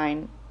every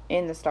sign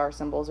in the star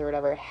symbols or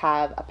whatever,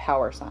 have a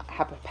power sign,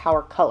 have a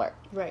power color.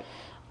 Right.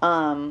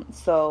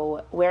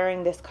 So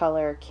wearing this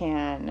color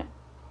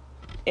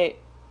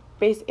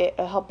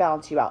it'll help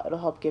balance you out. It'll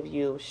help give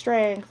you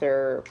strength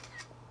or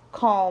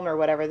calm or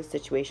whatever the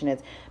situation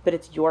is, but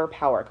it's your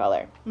power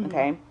color. Mm-hmm.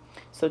 Okay.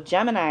 So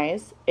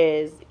Gemini's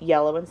is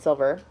yellow and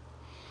silver.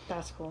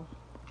 That's cool.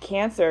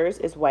 Cancer's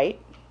is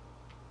white.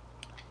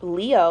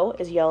 Leo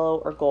is yellow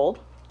or gold.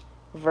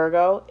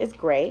 Virgo is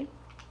gray.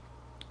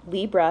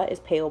 Libra is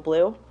pale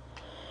blue.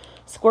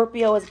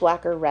 Scorpio is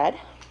black or red.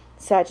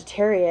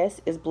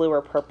 Sagittarius is blue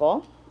or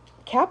purple.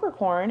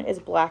 Capricorn is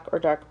black or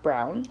dark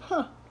brown.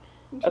 Huh.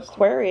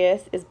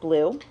 Aquarius is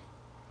blue.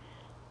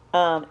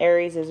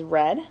 Aries is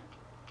red.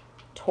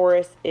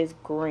 Taurus is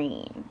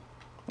green.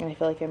 And I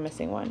feel like I'm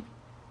missing one.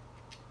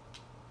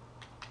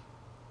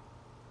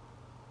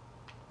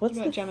 You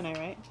got Gemini,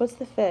 right? What's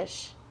the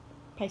fish?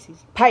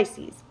 Pisces.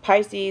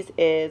 Pisces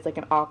is like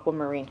an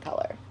aquamarine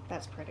color.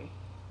 That's pretty.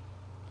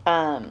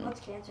 What's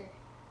Cancer?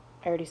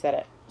 I already said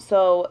it.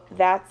 So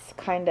that's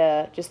kind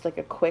of just like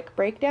a quick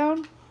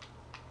breakdown.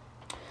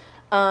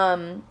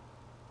 So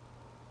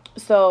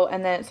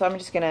I'm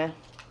just going to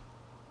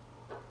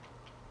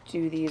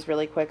do these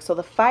really quick. So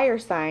the fire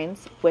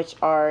signs, which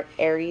are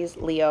Aries,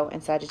 Leo,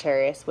 and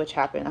Sagittarius,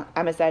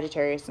 I'm a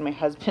Sagittarius and my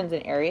husband's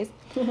an Aries.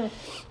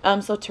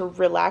 So to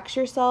relax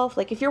yourself,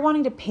 like if you're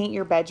wanting to paint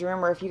your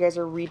bedroom, or if you guys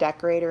are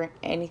redecorate or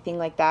anything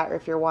like that, or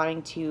if you're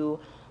wanting to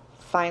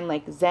find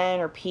like zen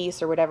or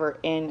peace or whatever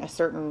in a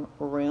certain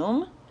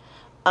room,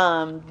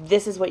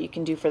 this is what you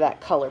can do for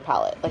that color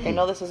palette. Like, I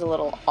know this is a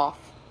little off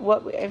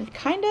and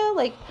kind of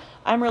like,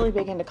 I'm really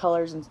big into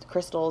colors and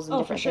crystals and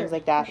different things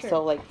like that.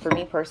 So like for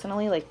me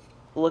personally, like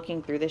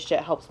looking through this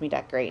shit helps me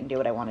decorate and do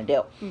what I want to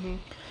do. Mm-hmm.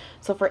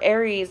 So for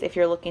Aries, if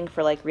you're looking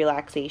for like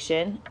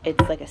relaxation,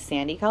 it's like a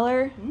sandy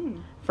color.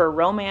 For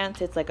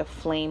romance, it's like a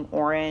flame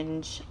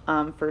orange.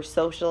 For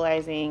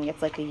socializing,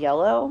 it's like a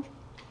yellow.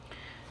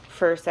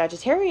 For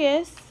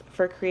Sagittarius,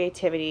 for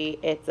creativity,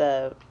 it's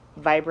a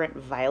vibrant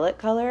violet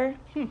color.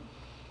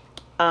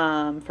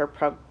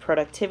 For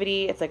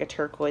productivity, it's like a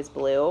turquoise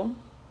blue.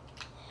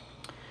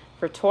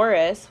 For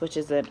Taurus,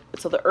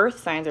 so the earth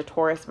signs are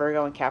Taurus,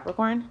 Virgo, and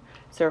Capricorn.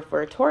 So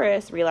for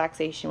Taurus,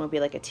 relaxation would be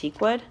like a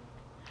teakwood.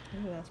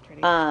 Ooh, that's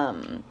pretty.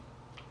 And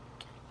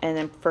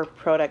then for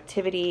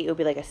productivity, it would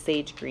be like a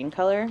sage green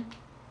color.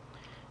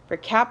 For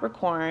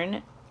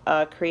Capricorn,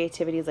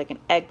 creativity is like an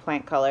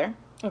eggplant color.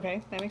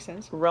 Okay, that makes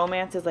sense.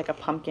 Romance is like a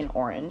pumpkin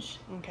orange.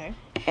 Okay.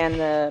 And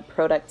the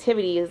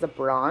productivity is a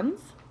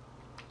bronze.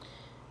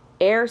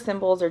 Air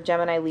symbols are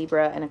Gemini,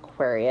 Libra, and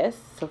Aquarius.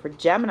 So for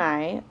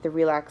Gemini, the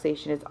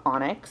relaxation is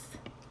onyx.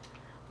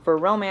 For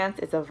romance,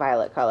 it's a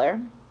violet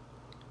color.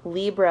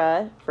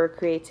 Libra, for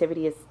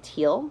creativity, is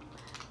teal.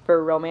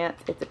 For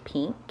romance, it's a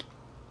pink.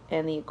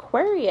 And the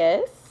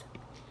Aquarius,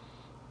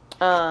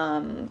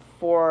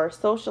 for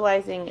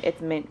socializing,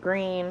 it's mint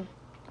green.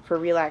 For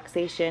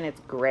relaxation,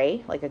 it's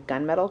gray, like a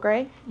gunmetal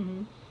gray.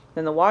 Mm-hmm.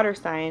 Then the water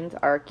signs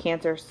are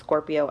Cancer,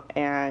 Scorpio,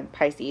 and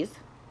Pisces.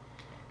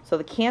 So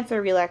the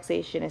Cancer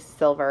relaxation is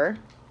silver,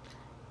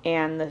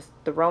 and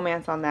the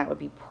romance on that would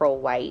be pearl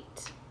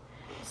white.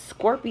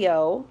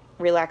 Scorpio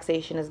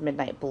relaxation is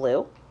midnight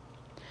blue,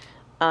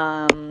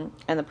 and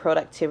the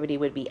productivity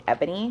would be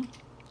ebony.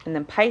 And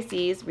then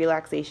Pisces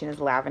relaxation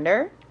is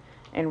lavender,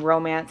 and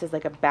romance is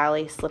like a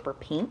ballet slipper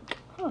pink.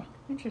 Huh,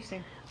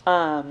 interesting.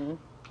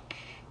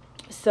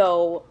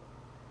 So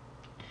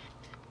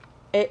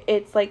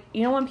it's like,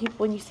 you know,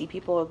 when you see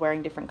people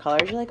wearing different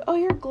colors, you're like, oh,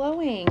 you're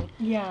glowing.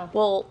 Yeah.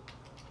 Well,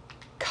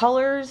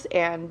 colors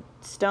and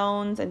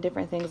stones and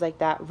different things like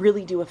that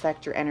really do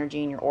affect your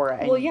energy and your aura.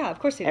 And well, yeah, of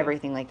course they do.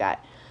 everything like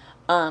that.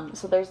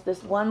 So there's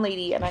this one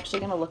lady, I'm actually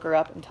going to look her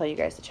up and tell you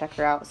guys to check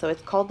her out. So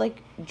it's called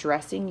like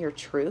Dressing Your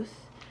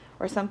Truth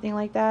or something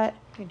like that.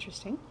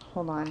 Interesting.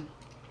 Hold on.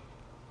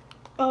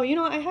 Oh, you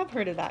know, I have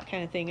heard of that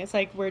kind of thing. It's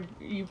like where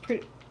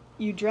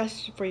you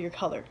dress for your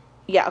color.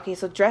 Yeah, okay,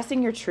 so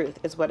Dressing Your Truth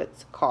is what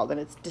it's called, and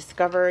it's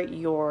discover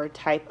your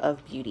type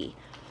of beauty,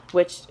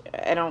 which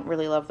I don't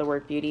really love the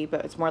word beauty,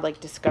 but it's more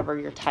like discover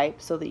your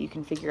type so that you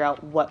can figure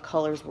out what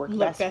colors work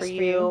best for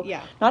you.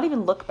 Yeah. Not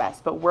even look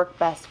best, but work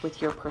best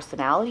with your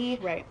personality,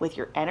 right, with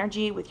your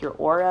energy, with your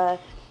aura,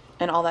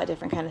 and all that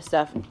different kind of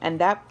stuff. And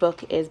that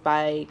book is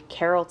by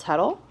Carol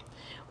Tuttle,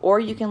 or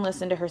you can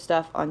listen to her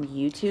stuff on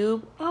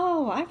YouTube.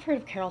 Oh, I've heard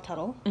of Carol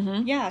Tuttle.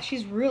 Mhm. Yeah,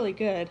 she's really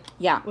good.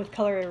 Yeah. With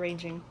color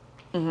arranging.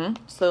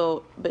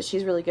 So, but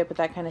she's really good with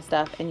that kind of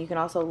stuff. And you can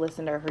also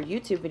listen to her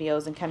YouTube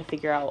videos and kind of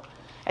figure out,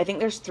 I think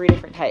there's 3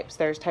 different types.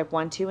 There's type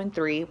 1, 2, and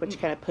 3,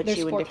 which kind of puts There's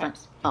you in 4 different,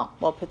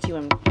 types. puts you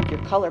in your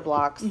color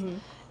blocks.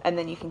 And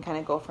then you can kind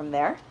of go from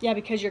there. Yeah,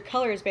 because your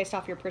color is based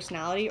off your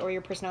personality, or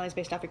your personality is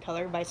based off your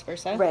color, vice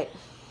versa. Right.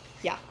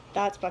 Yeah,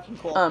 that's fucking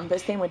cool.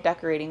 But same with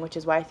decorating, which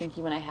is why I think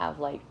even I have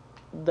like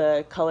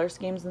the color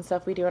schemes and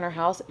stuff we do in our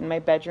house, and my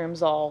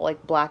bedroom's all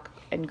like black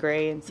and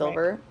gray and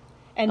silver.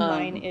 And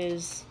mine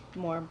is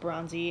more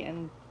bronzy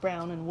and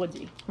brown and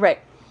woodsy. Right.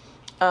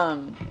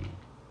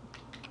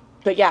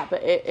 But yeah,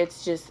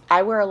 it's just,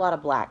 I wear a lot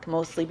of black,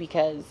 mostly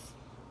because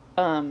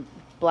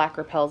black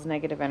repels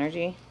negative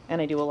energy,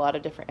 and I do a lot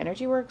of different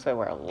energy work, so I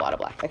wear a lot of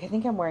black. Like, I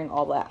think I'm wearing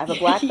all black. I have a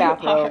black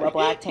bathrobe, a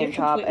black tank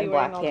top, and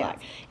black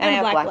pants. And I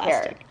have black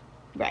hair.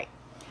 Right.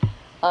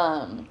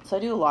 So I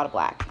do a lot of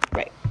black.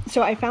 Right.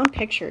 So I found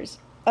pictures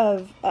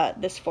of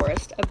this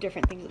forest of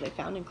different things that they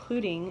found,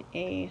 including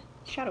a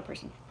shadow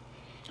person.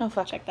 Oh,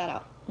 fuck. Check that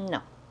out. No.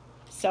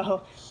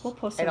 So we'll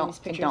post some of these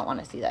I pictures. don't want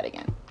to see that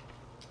again.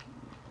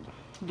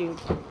 Dude,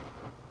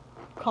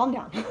 calm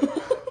down.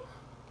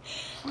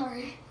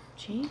 Sorry.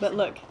 Jeez. But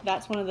look,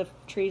 that's one of the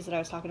trees that I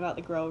was talking about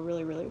that grow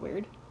really, really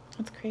weird.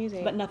 That's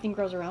crazy. But nothing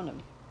grows around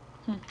them.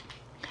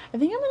 I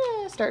think I'm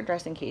going to start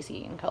dressing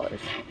Casey in colors.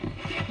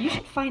 You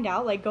should find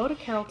out, like, go to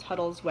Carol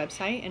Tuttle's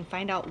website and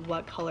find out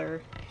what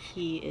color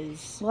he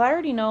is. Well, I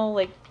already know,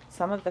 like,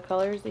 some of the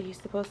colors that he's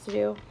supposed to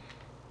do.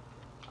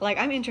 Like,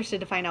 I'm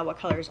interested to find out what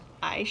colors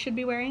I should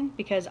be wearing,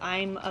 because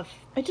I'm a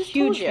I just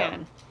huge told you.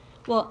 fan.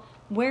 Well,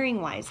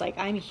 wearing wise, like,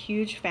 I'm a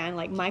huge fan.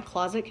 Like, my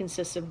closet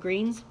consists of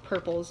greens,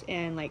 purples,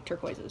 and, like,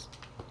 turquoises.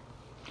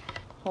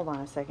 Hold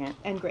on a second.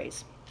 And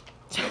grays.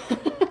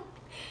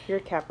 You're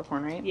a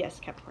Capricorn, right? Yes,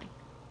 Capricorn.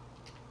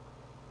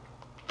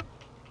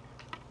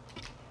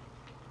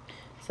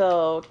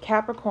 So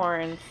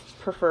Capricorns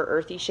prefer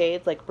earthy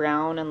shades like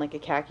brown and like a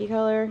khaki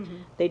color.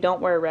 They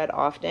don't wear red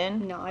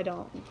often. No, I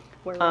don't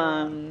wear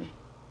red.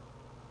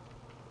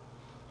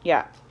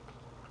 Yeah.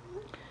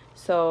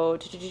 So,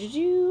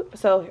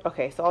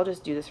 okay, so I'll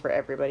just do this for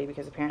everybody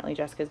because apparently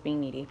Jessica's being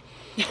needy.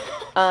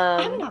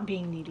 I'm not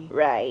being needy.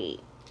 Right.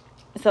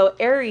 So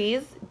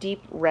Aries,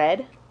 deep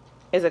red,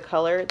 is a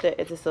color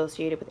that is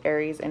associated with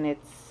Aries, and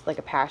it's like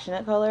a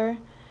passionate color.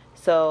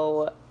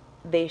 So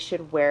they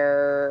should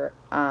wear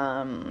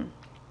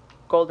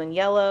golden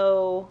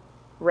yellow,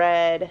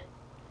 red,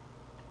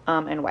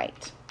 and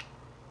white.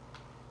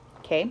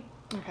 Okay?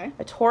 Okay.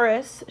 A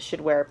Taurus should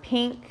wear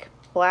pink,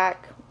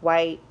 black,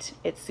 white.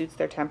 It suits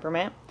their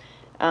temperament.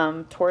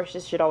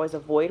 Tauruses should always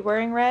avoid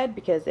wearing red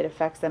because it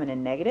affects them in a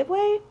negative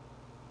way.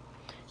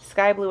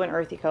 Sky blue and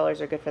earthy colors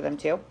are good for them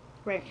too.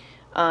 Right.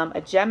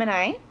 A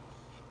Gemini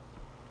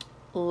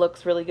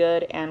looks really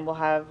good and will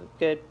have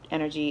good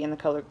energy in the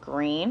color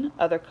green.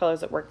 Other colors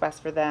that work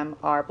best for them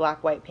are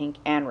black, white, pink,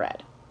 and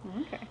red.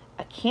 Okay.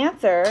 A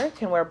Cancer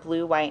can wear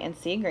blue, white, and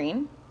sea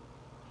green.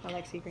 I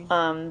like sea green.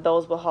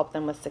 Those will help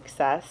them with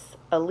success.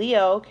 A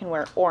Leo can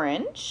wear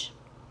orange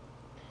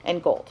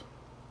and gold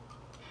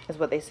is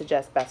what they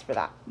suggest best for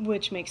that.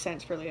 Which makes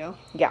sense for Leo.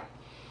 Yeah.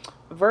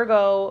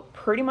 Virgo,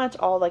 pretty much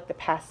all like the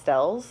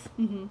pastels.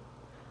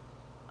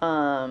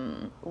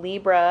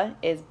 Libra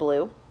is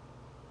blue.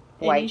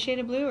 White. Any shade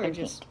of blue or and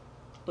just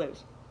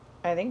blues?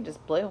 I think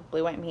just blue,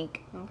 white, and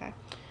pink. Okay.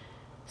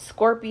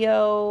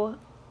 Scorpio,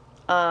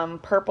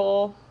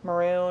 purple,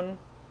 maroon,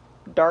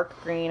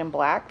 dark green, and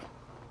black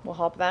will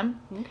help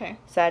them. Okay.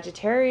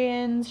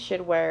 Sagittarians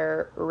should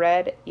wear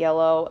red,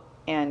 yellow,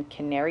 and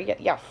canary.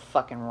 Yeah,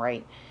 fucking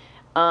right.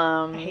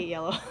 I hate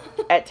yellow.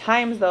 At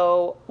times,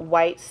 though,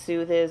 white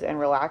soothes and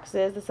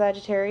relaxes the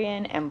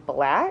Sagittarian, and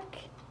black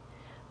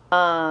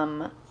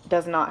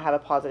does not have a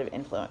positive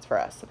influence for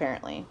us,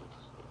 apparently.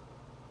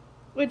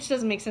 Which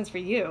doesn't make sense for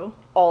you.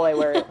 All I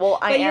wear. Well,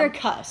 But you're a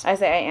cusp. I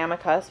say I am a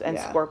cusp, and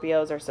Yeah.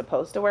 Scorpios are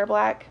supposed to wear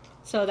black.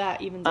 So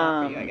that evens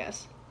out for you, I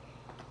guess.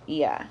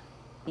 Yeah.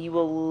 You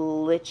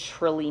will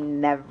literally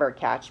never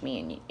catch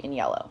me in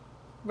yellow.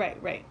 Right,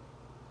 right.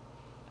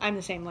 I'm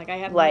the same. Like, I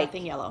have Like-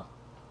 nothing yellow.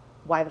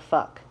 Why the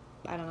fuck?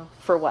 I don't know.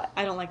 For what?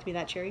 I don't like to be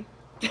that cheery.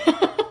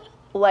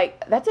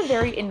 Like, that's a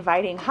very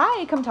inviting,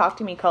 hi, come talk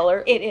to me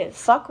color. It is.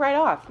 Fuck right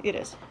off. It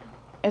is.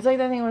 It's like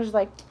that thing where it's just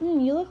like,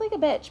 you look like a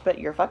bitch, but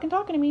you're fucking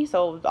talking to me,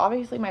 so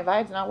obviously my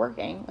vibe's not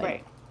working. Like,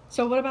 Right.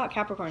 So what about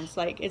Capricorns?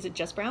 Like, is it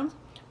just browns?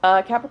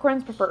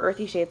 Capricorns prefer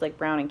earthy shades like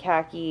brown and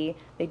khaki.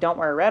 They don't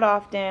wear red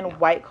often.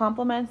 White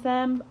complements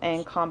them,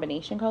 and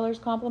combination colors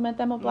complement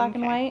them of black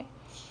and Okay.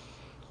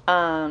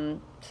 white.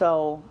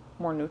 So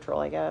more neutral,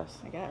 I guess.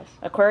 I guess.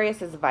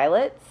 Aquarius is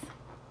violets.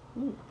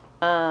 Ooh.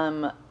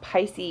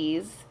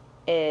 Pisces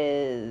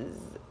is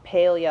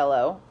pale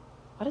yellow.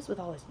 What is with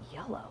all this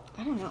yellow?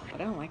 I don't know, but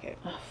I don't like it.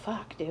 Oh,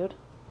 fuck, dude.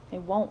 I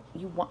won't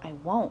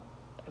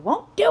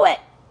do it.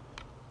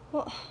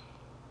 Well,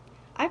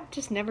 I've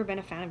just never been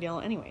a fan of yellow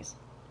anyways.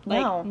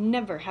 Like, No.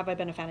 never have I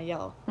been a fan of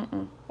yellow.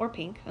 Mm-mm. Or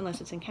pink, unless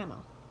it's in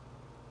camo.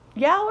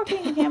 Yeah, we're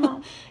pink and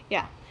camo.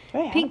 Yeah. Do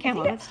I have Pink it? I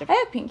camo, think that's I different.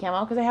 have pink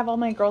camo because I have all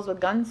my girls with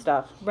gun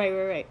stuff.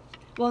 Right.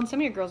 Well, and some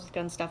of your girls with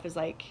gun stuff is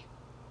like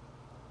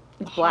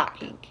It's hot black.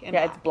 pink and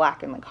Yeah, black. it's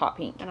black and like hot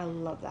pink. And I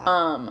love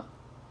that.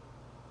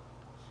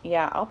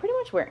 Yeah, I'll pretty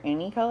much wear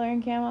any color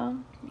in camo.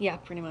 Yeah,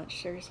 pretty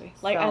much. Seriously,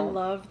 like I So-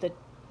 love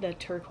the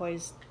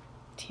turquoise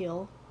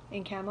teal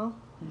in camo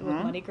with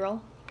Mhm. Muddy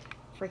Girl.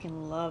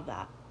 Freaking love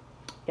that.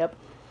 Yep.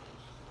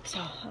 So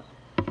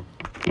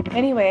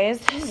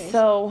Anyways, Anyways.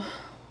 so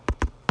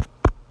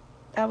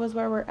that was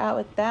where we're at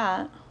with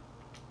that.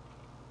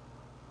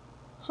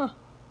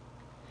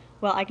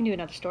 well, I can do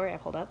another story I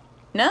pulled up.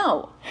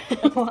 No,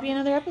 let's just be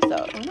another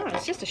episode. Oh no,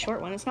 it's just a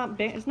short one. It's not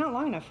big. It's not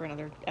long enough for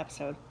another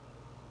episode.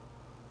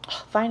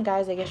 Fine,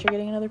 guys. I guess you're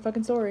getting another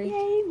fucking story.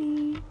 Yay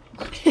me.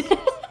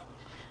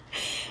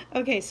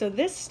 Okay, so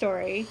this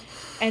story,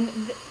 and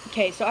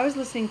okay, so I was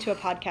listening to a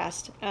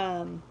podcast.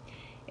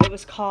 It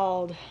was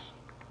called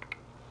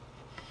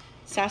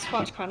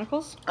Sasquatch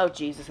Chronicles. Oh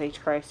Jesus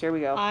H Christ! Here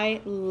we go.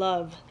 I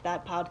love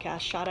that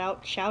podcast. Shout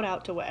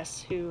out to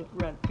Wes who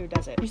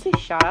does it. Did you say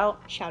shout out?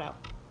 Shout out.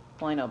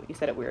 Well, I know, but you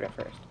said it weird at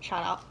first.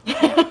 Shout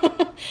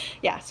out.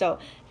 Yeah, so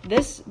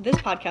this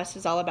podcast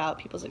is all about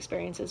people's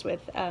experiences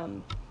with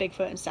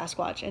Bigfoot and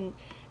Sasquatch, and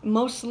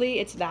mostly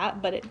it's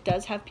that, but it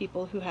does have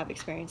people who have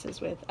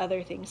experiences with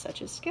other things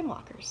such as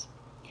skinwalkers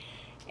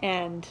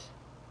and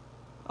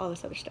all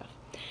this other stuff.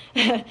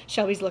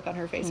 Shelby's look on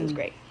her face is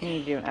great. We need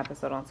to do an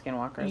episode on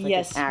skinwalkers. Like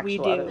Yes, an we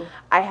actual do.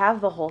 I have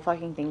the whole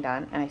fucking thing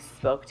done, and I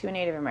spoke to a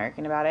Native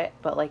American about it,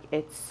 but like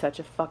it's such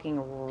a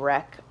fucking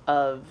wreck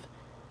of.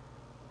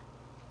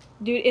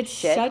 Dude, it's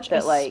Shit such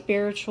that, a like,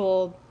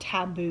 spiritual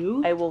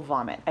taboo. I will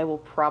vomit. I will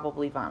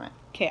probably vomit.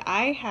 Okay,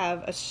 I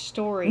have a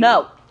story.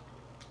 No,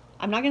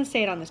 I'm not going to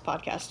say it on this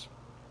podcast,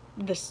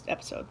 this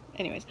episode.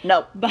 Anyways.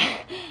 no. But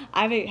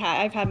I've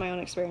had my own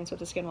experience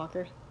with a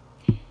skinwalker.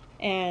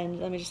 And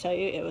let me just tell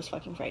you, it was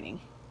fucking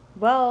frightening.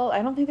 Well,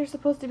 I don't think they're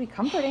supposed to be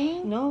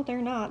comforting. No, they're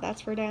not.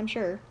 That's for damn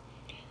sure.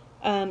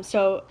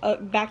 So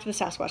back to the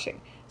Sasquatch thing.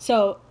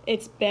 So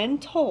it's been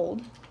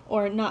told,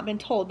 or not been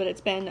told, but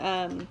it's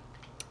been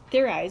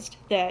theorized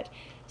that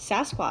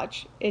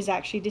Sasquatch is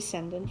actually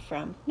descended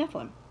from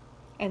Nephilim.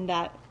 And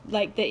that,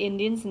 like, the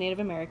Indians, the Native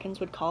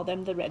Americans would call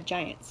them the Red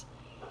Giants.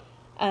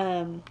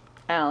 I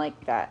don't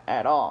like that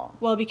at all.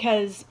 Well,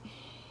 because,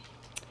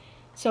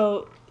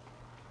 so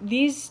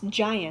these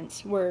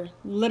giants were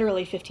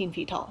literally 15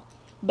 feet tall,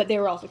 but they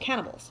were also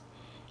cannibals.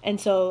 And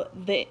so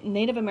the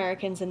Native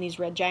Americans and these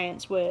red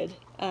giants would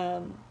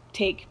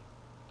take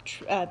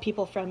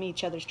people from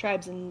each other's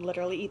tribes and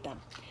literally eat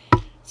them.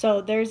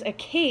 So there's a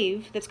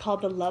cave that's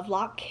called the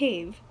Lovelock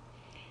Cave,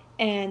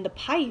 and the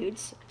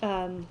Paiutes,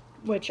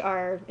 which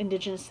are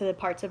indigenous to the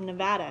parts of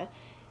Nevada,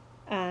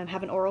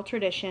 have an oral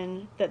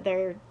tradition that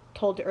they're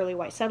told to early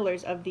white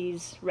settlers of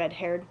these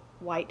red-haired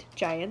white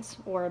giants,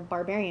 or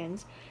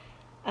barbarians,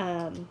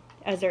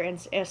 as their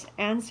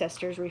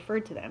ancestors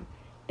referred to them.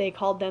 They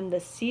called them the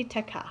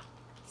Sitaka.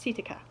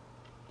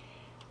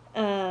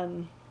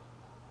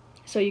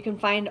 So you can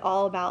find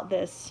all about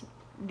these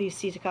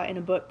Sitaka in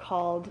a book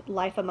called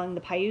Life Among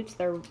the Paiutes,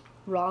 Their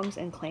Wrongs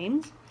and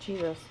Claims.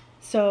 Jesus.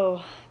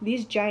 So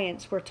these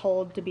giants were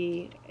told to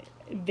be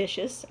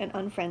vicious and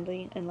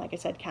unfriendly and, like I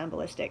said,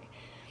 cannibalistic.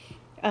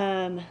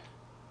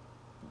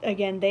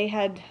 Again, they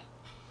had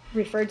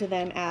referred to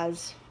them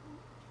as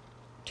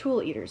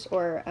tool eaters,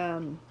 or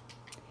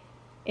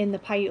in the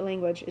Paiute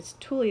language, it's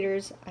tool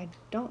eaters. I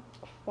don't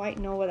quite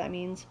know what that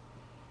means.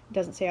 It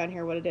doesn't say on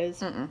here what it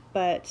is. Mm-mm.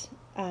 But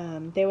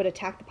they would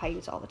attack the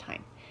Paiutes all the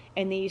time.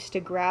 And they used to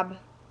grab,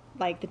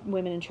 like, the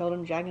women and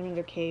children, drag them into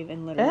their cave,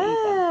 and literally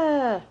eat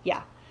them.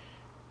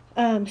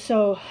 Yeah.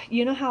 So,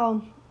 you know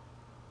how,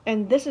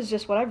 and this is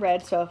just what I've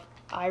read, so if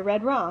I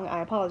read wrong,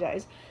 I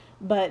apologize,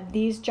 but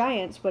these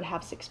giants would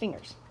have 6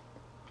 fingers.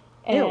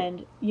 Ew.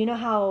 And you know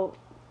how,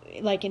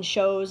 like in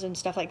shows and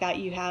stuff like that,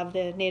 you have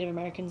the Native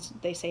Americans,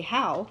 they say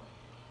how,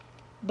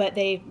 but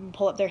they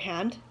pull up their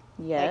hand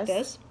Yes. like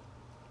this.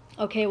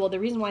 Okay, well, the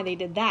reason why they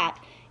did that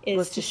is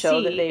Was to to show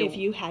see that they- if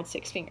you had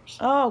 6 fingers.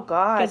 Oh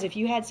God. Because if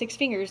you had 6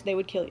 fingers, they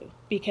would kill you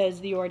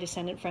because you are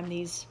descendant from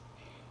these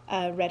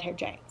red-haired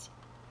giants.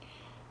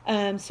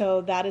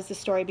 So that is the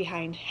story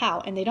behind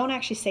how. And they don't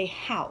actually say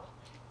how.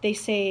 They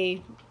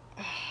say,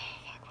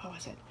 what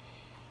was it?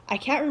 I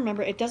can't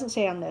remember. It doesn't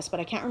say on this, but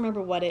I can't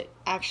remember what they're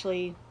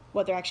actually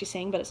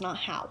saying, but it's not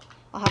how.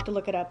 I'll have to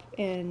look it up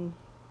and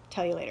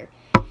tell you later.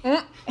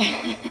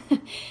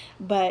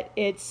 But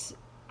it's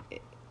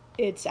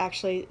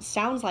actually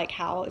sounds like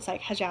how. It's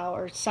like hajao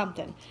or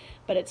something,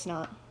 but it's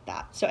not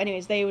that. So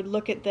anyways, they would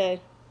look at the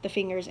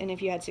fingers, and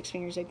if you had 6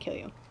 fingers, they'd kill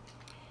you.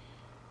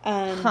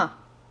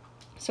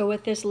 So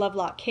with this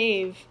Lovelock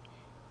Cave,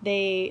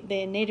 the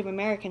Native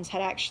Americans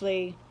had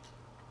actually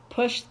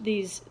pushed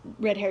these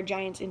red-haired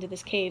giants into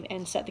this cave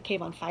and set the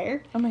cave on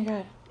fire. Oh my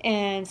God.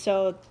 And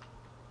so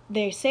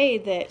they say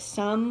that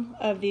some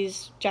of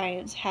these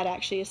giants had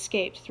actually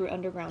escaped through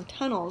underground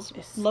tunnels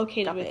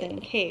located within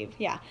the cave.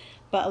 Yeah,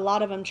 but a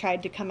lot of them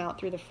tried to come out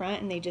through the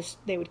front, and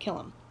they would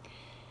kill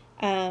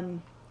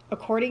them.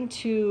 According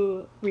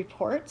to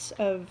reports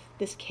of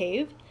this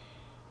cave,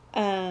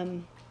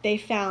 They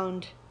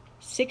found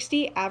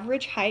 60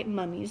 average height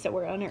mummies that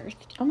were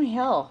unearthed Oh my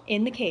hell.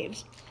 in the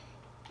caves.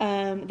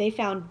 They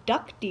found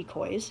duck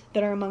decoys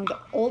that are among the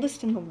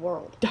oldest in the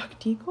world. Duck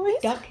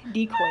decoys? Duck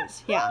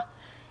decoys, yeah.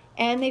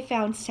 And they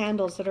found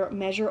sandals that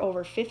measure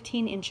over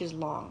 15 inches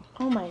long.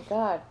 Oh my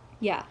god.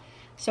 Yeah.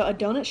 So a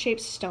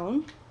donut-shaped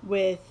stone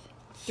with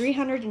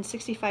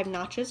 365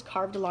 notches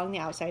carved along the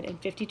outside and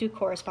 52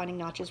 corresponding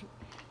notches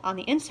on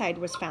the inside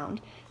was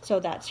found. So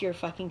that's your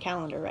fucking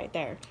calendar right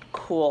there.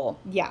 Cool.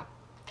 Yeah.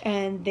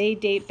 And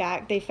they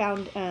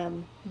found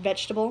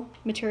vegetable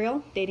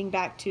material dating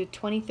back to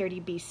 2030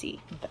 BC.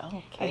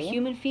 Okay. A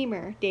human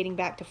femur dating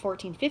back to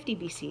 1450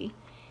 BC.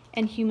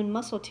 And human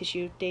muscle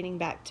tissue dating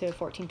back to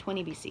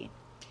 1420 BC.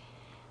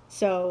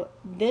 So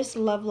this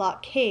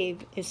Lovelock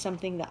Cave is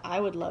something that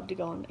I would love to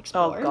go and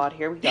explore. Oh god,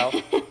 here we go.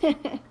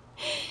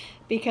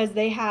 Because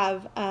they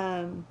have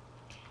all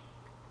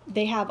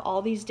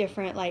these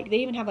different, like, they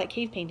even have like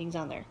cave paintings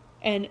on there.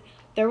 And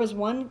there was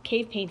one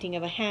cave painting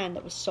of a hand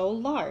that was so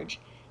large,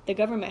 the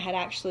government had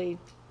actually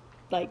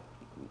like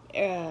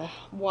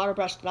water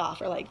brushed it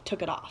off or like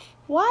took it off.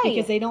 Why?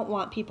 Because they don't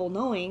want people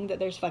knowing that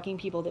there's fucking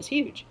people this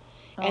huge.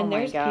 Oh And my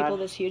there's God. people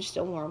this huge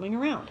still roaming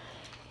around.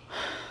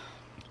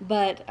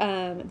 But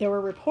there were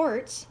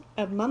reports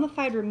of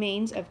mummified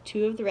remains of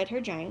 2 of the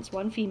red-haired giants.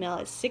 One female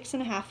is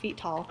 6.5 feet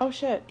tall. Oh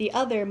shit. The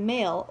other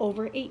male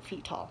over 8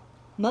 feet tall.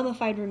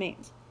 Mummified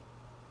remains.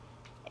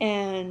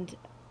 And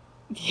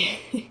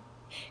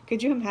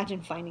could you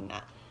imagine finding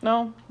that?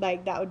 No.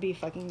 Like, that would be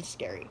fucking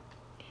scary.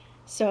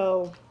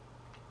 So,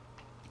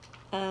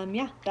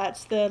 yeah,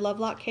 that's the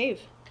Lovelock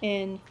Cave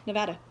in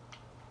Nevada.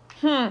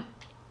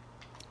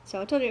 So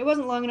I told you, it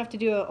wasn't long enough to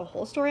do a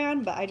whole story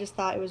on, but I just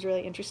thought it was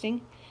really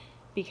interesting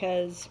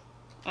because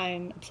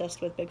I'm obsessed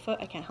with Bigfoot.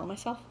 I can't help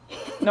myself.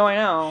 No, I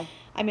know.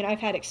 I mean, I've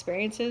had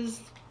experiences.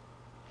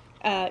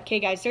 Okay,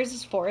 guys, there's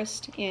this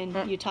forest in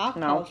Utah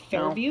called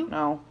Fairview.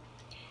 No.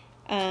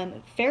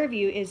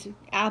 Fairview is an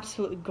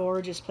absolutely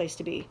gorgeous place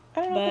to be.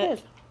 I don't know but if it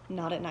is.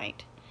 not at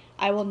night.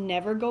 I will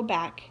never go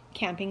back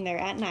camping there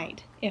at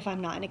night if I'm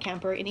not in a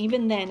camper, and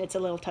even then it's a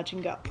little touch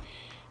and go.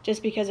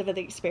 Just because of the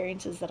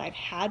experiences that I've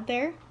had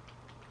there.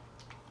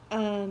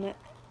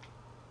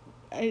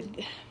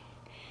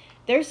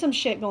 There's some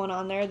shit going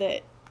on there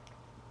that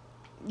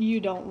you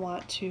don't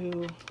want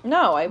to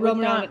No, I would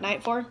roam around not. at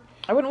night for.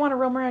 I wouldn't want to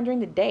roam around during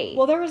the day.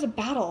 Well, there was a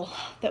battle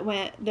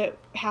that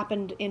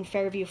happened in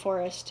Fairview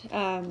Forest,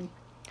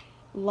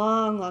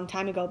 long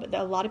time ago. But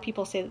a lot of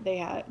people say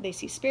that they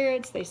see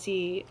spirits, they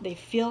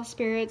feel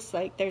spirits.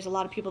 Like, there's a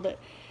lot of people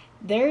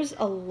there's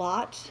a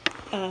lot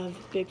of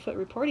Bigfoot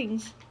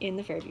reportings in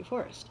the Fairview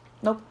Forest.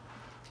 Nope.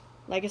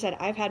 Like I said,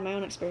 I've had my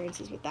own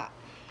experiences with that.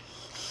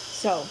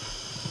 So,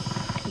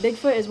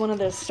 Bigfoot is one of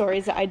those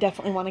stories that I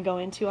definitely want to go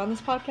into on this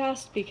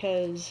podcast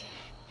because,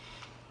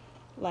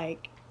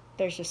 like,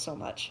 there's just so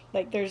much.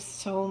 Like, there's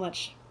so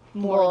much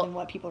more than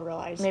what people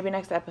realize. Maybe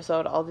next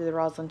episode I'll do the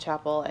Roslyn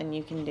Chapel and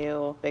you can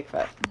do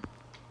Bigfoot.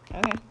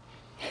 Okay.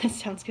 That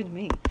sounds good to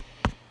me.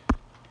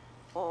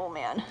 Oh,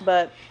 man.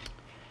 But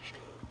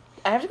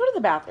I have to go to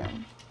the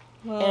bathroom.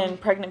 Well, And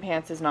pregnant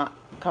pants is not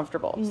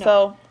comfortable. No.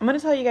 So I'm going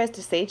to tell you guys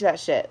to sage that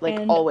shit, like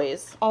And-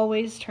 always.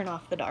 always turn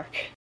off the dark.